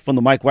 it's Mike from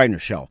The Mike Wagner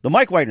Show. The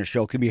Mike Wagner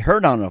Show can be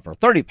heard on over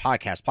 30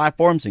 podcast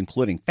platforms,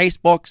 including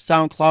Facebook,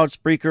 SoundCloud,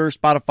 Spreaker,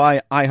 Spotify,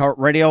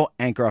 iHeartRadio,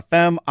 Anchor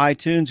FM,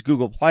 iTunes,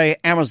 Google Play,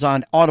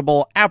 Amazon,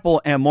 Audible,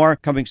 Apple, and more.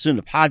 Coming soon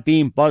to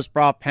Podbean,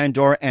 Buzzsprout,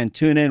 Pandora, and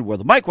TuneIn, where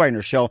The Mike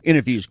Wagner Show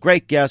interviews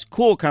great guests,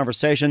 cool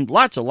conversation,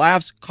 lots of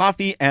laughs,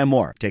 coffee, and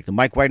more. Take The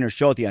Mike Wagner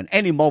Show with you on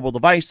any mobile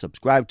device.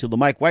 Subscribe to The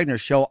Mike Wagner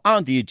Show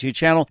on the YouTube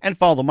channel, and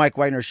follow The Mike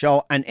Wagner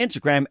Show on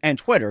Instagram and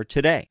Twitter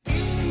today.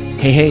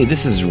 Hey,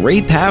 this is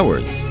Ray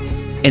Powers.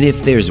 And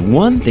if there's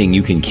one thing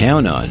you can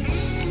count on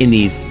in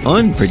these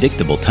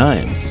unpredictable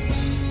times,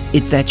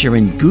 it's that you're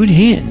in good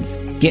hands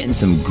getting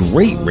some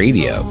great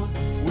radio,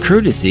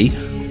 courtesy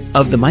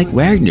of The Mike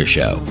Wagner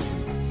Show.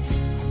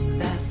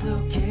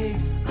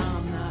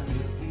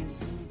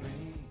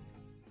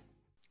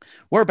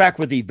 We're back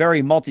with the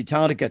very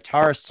multi-talented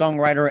guitarist,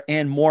 songwriter,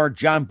 and more,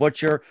 Jon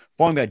Butcher,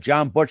 formed by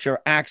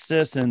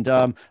JonbutcherAxis,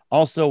 and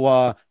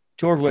also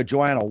toured with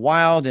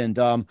JohannaWild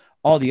and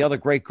all the other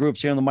great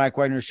groups here on the Mike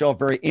Wagner Show,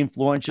 very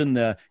influential in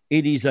the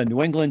 80s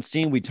New England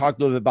scene. We talked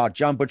a little bit about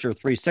Jon Butcher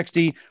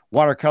 360,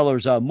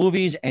 watercolors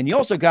movies, and you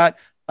also got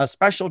a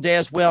special day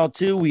as well,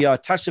 too. We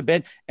touched a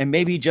bit, and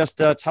maybe just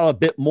tell a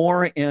bit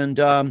more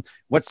and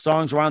what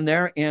songs are on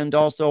there, and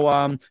also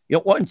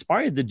what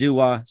inspired you to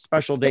do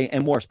Special Day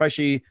and more,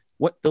 especially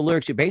what the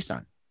lyrics you based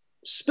on.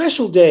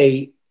 Special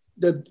Day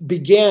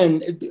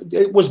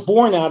it was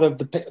born out of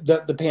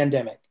the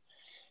pandemic.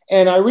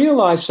 And I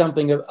realized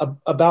something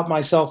about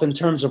myself in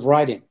terms of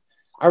writing.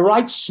 I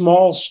write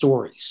small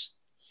stories.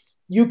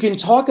 You can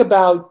talk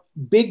about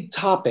big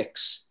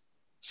topics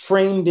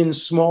framed in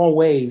small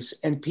ways,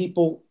 and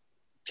people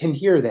can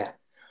hear that.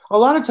 A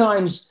lot of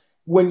times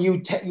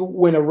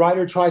when a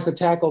writer tries to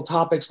tackle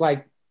topics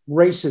like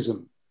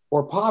racism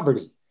or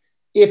poverty,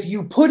 if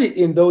you put it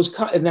in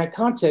that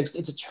context,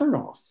 it's a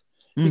turnoff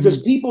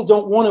because people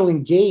don't want to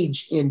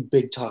engage in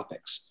big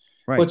topics.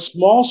 Right. But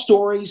small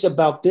stories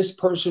about this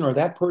person or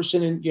that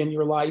person in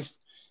your life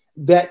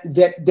that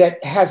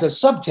has a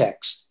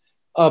subtext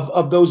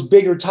of those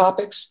bigger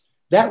topics,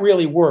 that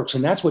really works.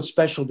 And that's what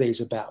Special Day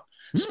is about.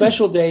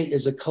 Special Day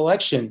is a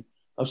collection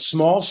of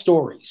small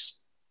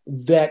stories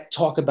that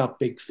talk about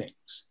big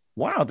things.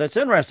 Wow, that's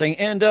interesting.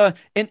 And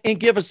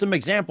give us some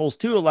examples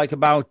too, like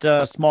about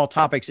small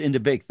topics into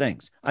big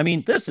things. I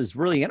mean, this is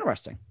really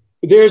interesting.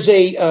 There's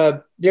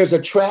a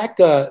track,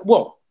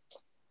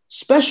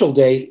 Special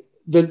Day.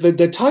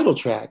 The title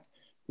track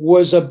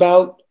was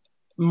about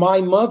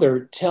my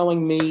mother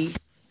telling me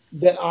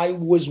that I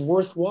was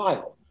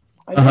worthwhile.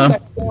 I know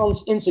that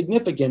sounds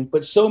insignificant,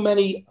 but so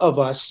many of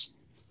us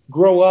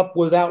grow up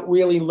without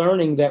really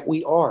learning that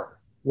we are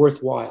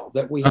worthwhile,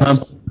 that we have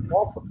something to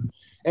offer.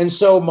 And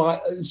so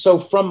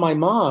from my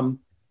mom,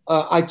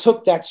 I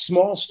took that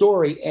small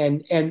story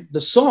and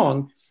the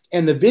song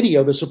and the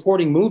video, the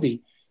supporting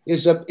movie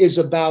is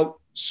about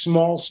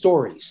small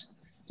stories,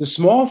 the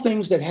small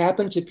things that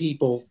happen to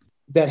people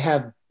that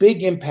have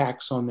big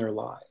impacts on their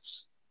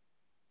lives.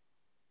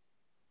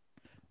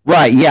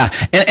 Right, yeah,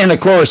 and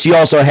of course you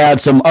also had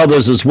some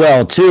others as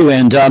well too.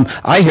 And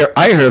I hear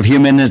of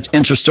human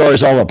interest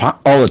stories all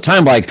the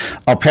time, like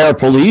a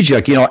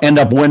paraplegic, end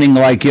up winning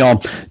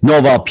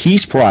Nobel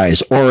Peace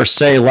Prize, or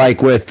say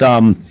like with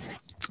a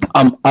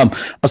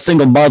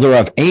single mother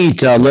of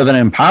 8 living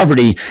in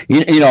poverty,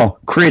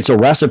 creates a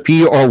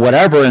recipe or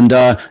whatever, and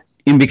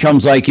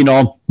becomes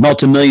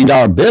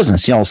multi-million-dollar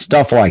business,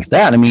 stuff like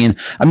that. I mean,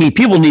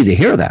 people need to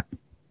hear that.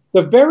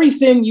 The very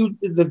thing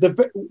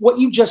what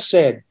you just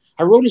said.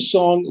 I wrote a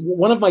song.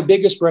 One of my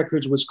biggest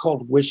records was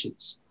called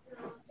Wishes,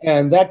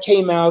 and that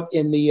came out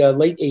in the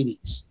late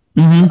 80s.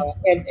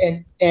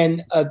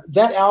 And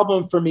that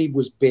album for me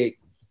was big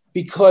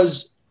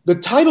because the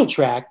title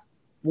track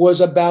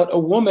was about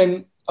a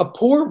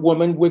poor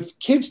woman with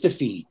kids to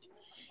feed.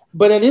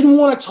 But I didn't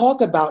want to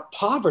talk about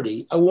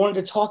poverty. I wanted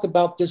to talk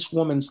about this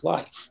woman's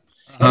life.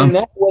 And in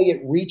that way,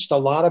 it reached a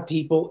lot of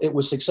people. It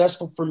was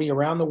successful for me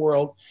around the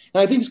world.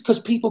 And I think it's because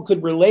people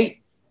could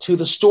relate to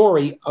the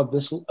story of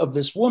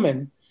this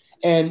woman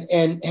and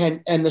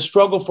the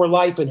struggle for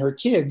life and her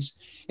kids,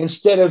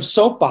 instead of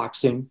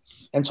soapboxing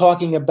and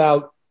talking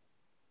about,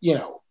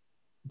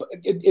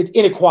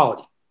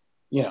 inequality.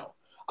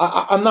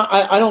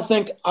 I don't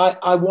think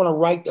I want to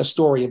write a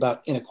story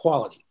about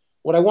inequality.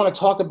 What I want to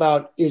talk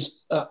about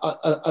is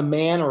a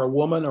man or a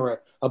woman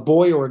or a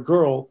boy or a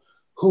girl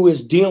who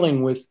is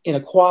dealing with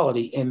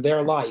inequality in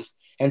their life,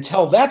 and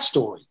tell that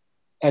story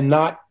and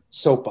not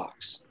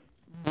soapbox.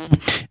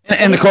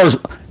 And of course,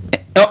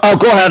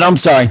 go ahead. I'm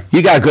sorry.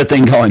 You got a good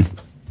thing going.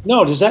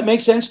 No, does that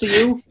make sense to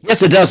you?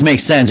 Yes, it does make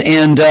sense.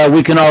 And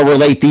we can all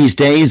relate these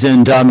days.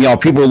 And,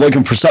 people are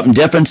looking for something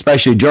different,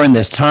 especially during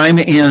this time.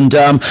 And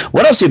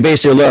what else do you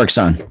base your lyrics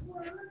on?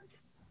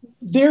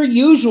 They're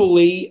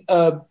usually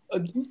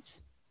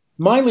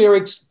My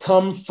lyrics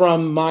come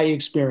from my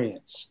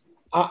experience.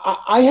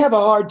 I have a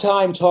hard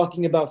time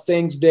talking about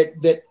things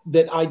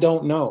that I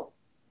don't know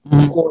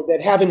or that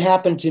haven't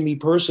happened to me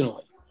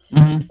personally.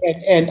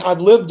 And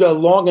I've lived a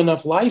long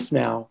enough life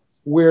now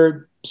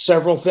where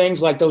several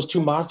things like those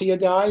two mafia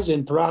guys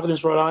in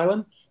Providence, Rhode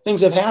Island,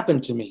 things have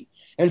happened to me.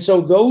 And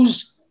so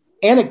those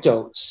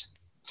anecdotes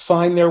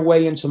find their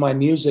way into my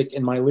music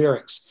and my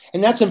lyrics.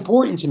 And that's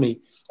important to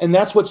me. And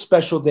that's what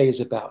Special Day is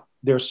about.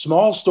 They're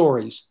small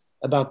stories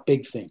about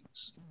big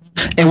things.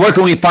 And where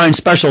can we find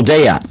Special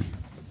Day at?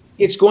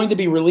 It's going to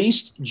be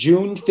released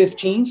June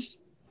 15th.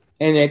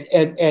 And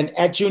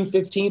at June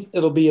 15th,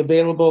 it'll be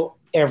available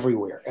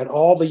everywhere at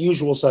all the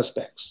usual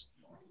suspects.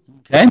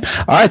 Okay.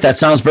 All right. That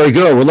sounds very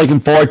good. We're looking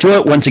forward to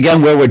it. Once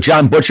again, we're with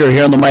Jon Butcher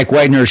here on the Mike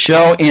Wagner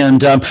Show. And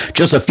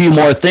just a few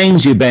more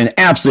things. You've been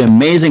absolutely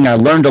amazing. I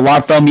learned a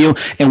lot from you.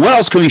 And what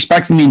else can we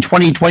expect from you in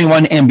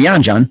 2021 and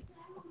beyond, Jon?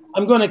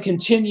 I'm going to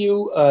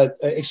continue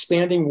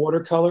expanding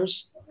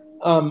watercolors.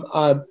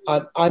 I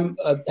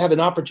have an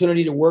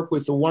opportunity to work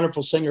with the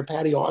wonderful singer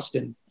Patty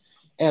Austin,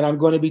 and I'm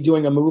going to be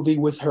doing a movie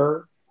with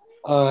her.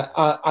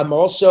 I'm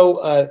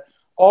also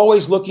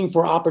always looking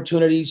for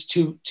opportunities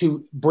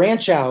to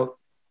branch out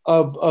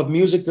of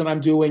music that I'm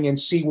doing and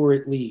see where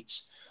it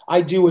leads. I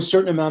do a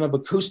certain amount of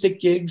acoustic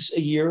gigs a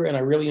year, and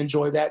I really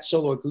enjoy that,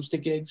 solo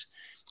acoustic gigs.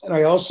 And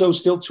I also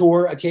still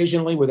tour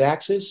occasionally with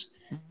INXS.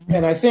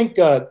 And I think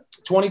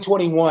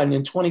 2021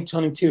 and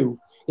 2022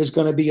 is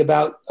going to be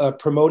about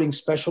promoting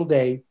Special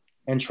Day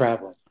and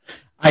traveling.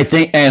 I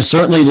think, and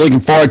certainly looking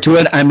forward to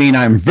it. I mean,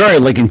 I'm very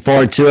looking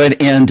forward to it.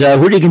 And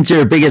who do you consider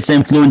your biggest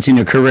influence in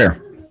your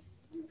career?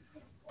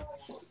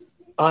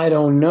 I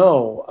don't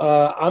know.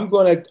 I'm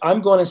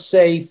going to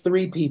say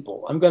three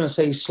people. I'm going to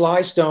say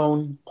Sly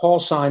Stone, Paul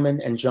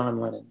Simon, and John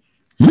Lennon.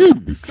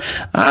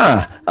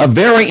 A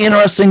very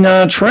interesting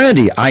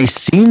trinity. I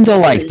seem to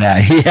like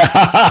that. Yeah.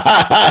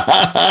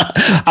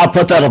 I'll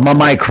put that on my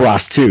mic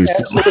cross too.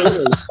 So.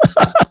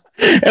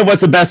 And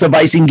what's the best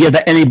advice you can give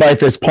to anybody at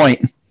this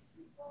point?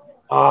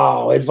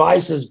 Oh,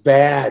 advice is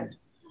bad.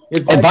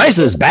 Advice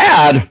is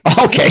bad?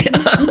 Okay.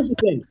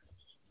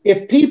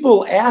 If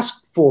people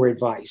ask for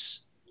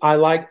advice,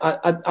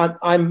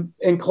 I'm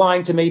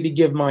inclined to maybe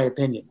give my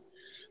opinion.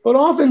 But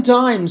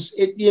oftentimes,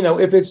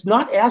 if it's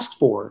not asked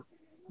for,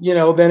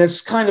 then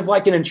it's kind of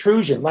like an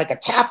intrusion, like a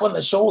tap on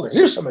the shoulder.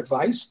 Here's some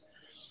advice.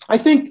 I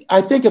think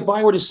if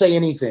I were to say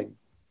anything,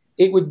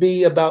 it would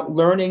be about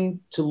learning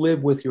to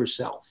live with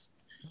yourself.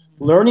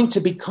 Learning to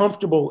be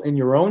comfortable in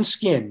your own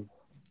skin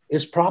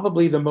is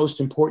probably the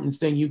most important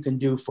thing you can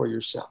do for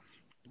yourself.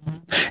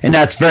 And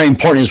that's very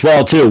important as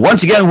well, too.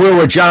 Once again, we're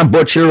with Jon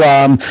Butcher,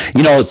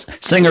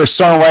 singer,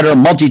 songwriter,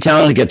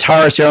 multi-talented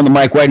guitarist here on the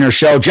Mike Wagner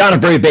Show. Jon, a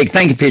very big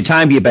thank you for your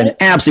time. You've been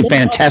absolutely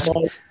fantastic.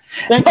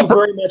 Thank you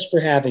very much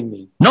for having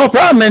me. No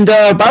problem. And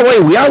by the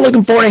way, we are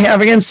looking forward to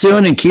having you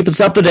soon and keep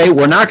us up to date.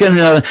 We're not going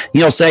to,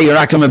 say you're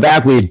not coming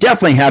back. We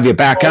definitely have you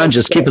back on.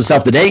 Just keep us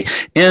up to date.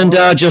 And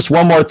just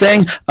one more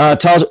thing.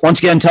 Tell us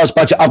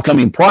about your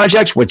upcoming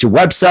projects, what's your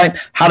website,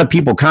 how do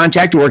people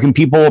contact you, where can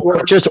people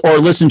purchase or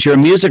listen to your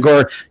music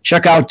or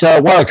check out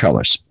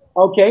watercolors?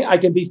 Okay.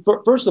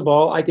 First of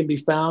all, I can be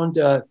found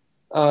at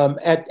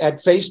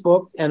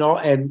Facebook and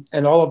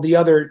all of the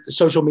other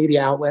social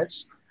media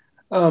outlets.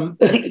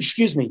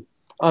 Excuse me.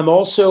 I'm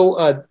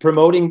also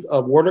promoting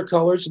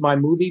watercolors, my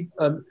mini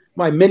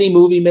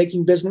movie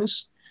making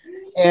business,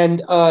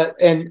 and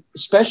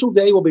Special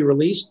Day will be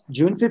released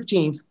June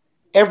 15th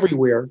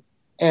everywhere.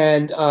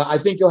 And I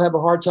think you'll have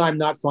a hard time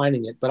not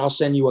finding it, but I'll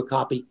send you a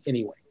copy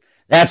anyway.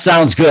 That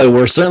sounds good.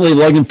 We're certainly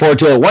looking forward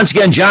to it. Once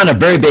again, Jon, a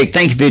very big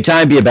thank you for your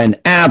time. You've been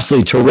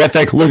absolutely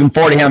terrific. Looking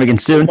forward to having you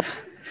soon.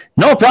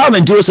 No problem.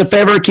 And do us a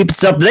favor. Keep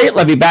us up to date.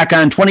 Love you back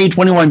on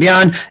 2021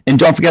 beyond. And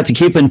don't forget to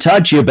keep in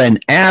touch. You've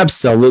been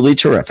absolutely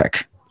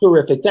terrific.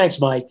 Terrific. Thanks,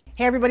 Mike.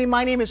 Hey, everybody.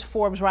 My name is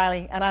Forbes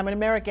Riley, and I'm an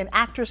American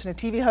actress and a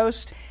TV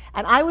host.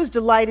 And I was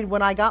delighted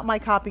when I got my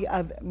copy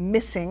of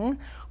Missing,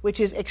 which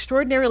is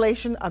Extraordinary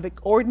Relation of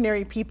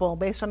Ordinary People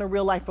based on a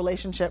real-life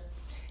relationship.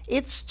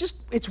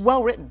 It's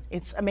well written.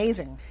 It's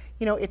amazing.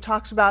 It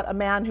talks about a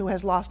man who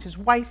has lost his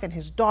wife and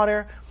his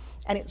daughter,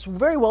 and it's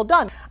very well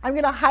done. I'm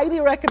going to highly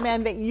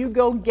recommend that you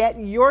go get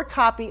your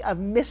copy of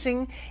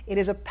Missing. It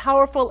is a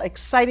powerful,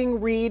 exciting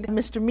read.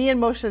 Mr. Mian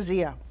Moshe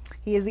Zia.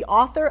 He is the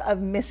author of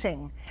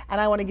Missing. And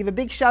I want to give a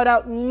big shout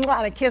out and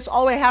a kiss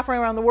all the way halfway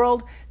around the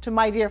world to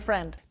my dear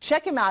friend.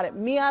 Check him out at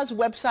Mia's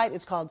website.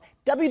 It's called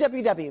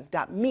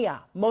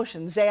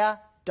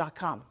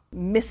www.miamoshenzea.com.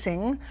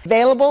 Missing,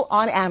 available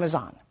on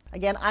Amazon.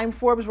 Again, I'm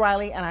Forbes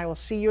Riley, and I will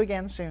see you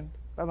again soon.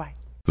 Bye-bye.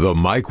 The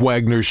Mike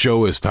Wagner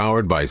Show is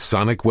powered by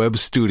Sonic Web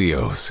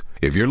Studios.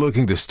 If you're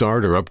looking to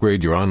start or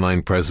upgrade your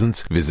online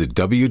presence, visit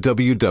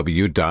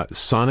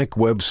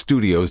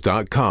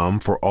www.sonicwebstudios.com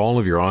for all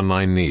of your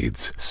online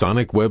needs.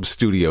 Sonic Web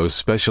Studios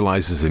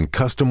specializes in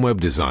custom web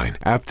design,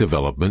 app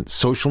development,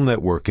 social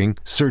networking,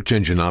 search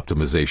engine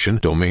optimization,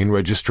 domain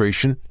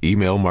registration,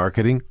 email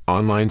marketing,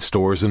 online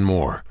stores, and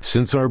more.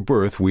 Since our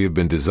birth, we have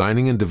been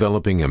designing and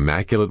developing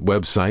immaculate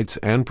websites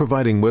and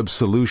providing web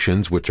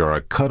solutions which are a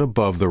cut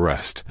above the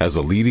rest. As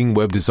a leading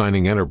web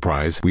designing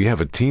enterprise, we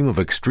have a team of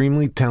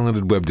extremely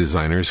talented web designers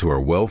who are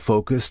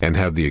well-focused and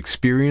have the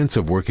experience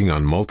of working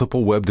on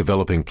multiple web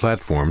developing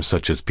platforms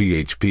such as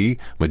PHP,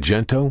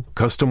 Magento,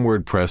 custom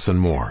WordPress, and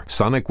more.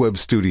 Sonic Web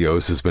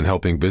Studios has been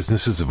helping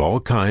businesses of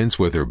all kinds,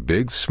 whether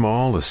big,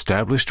 small,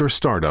 established, or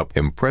startup,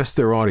 impress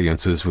their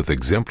audiences with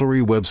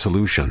exemplary web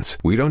solutions.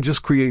 We don't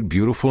just create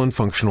beautiful and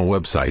functional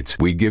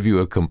websites. We give you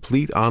a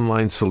complete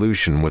online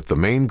solution with the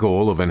main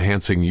goal of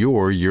enhancing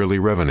your yearly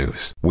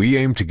revenues. We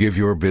aim to give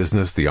your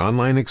business the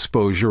online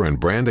exposure and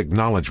brand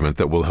acknowledgement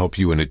that will help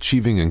you in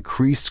achieving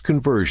increased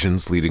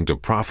conversions leading to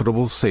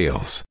profitable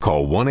sales.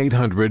 Call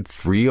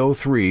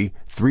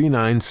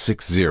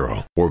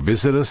 1-800-303-3960 or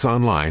visit us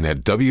online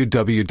at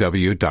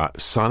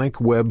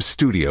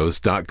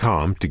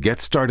www.sonicwebstudios.com to get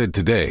started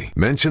today.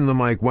 Mention the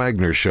Mike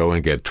Wagner Show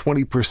and get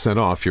 20%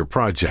 off your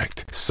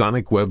project.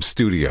 Sonic Web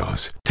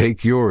Studios.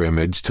 Take your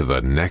image to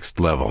the next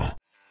level.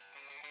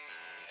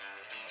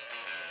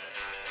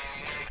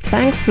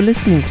 Thanks for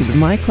listening to the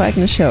Mike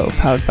Wagner Show,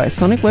 powered by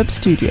Sonic Web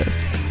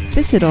Studios.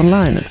 Visit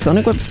online at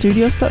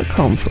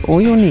sonicwebstudios.com for all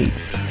your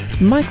needs.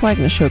 The Mike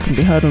Wagner Show can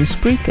be heard on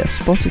Spreaker,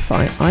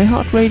 Spotify,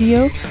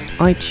 iHeartRadio,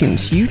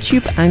 iTunes,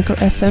 YouTube, Anchor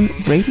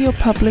FM, Radio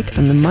Public,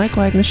 and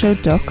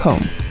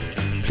themikewagnershow.com.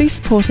 Please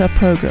support our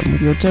program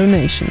with your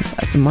donations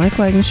at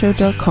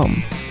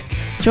themikewagnershow.com.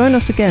 Join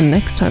us again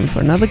next time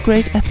for another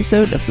great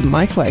episode of The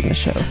Mike Wagner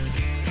Show.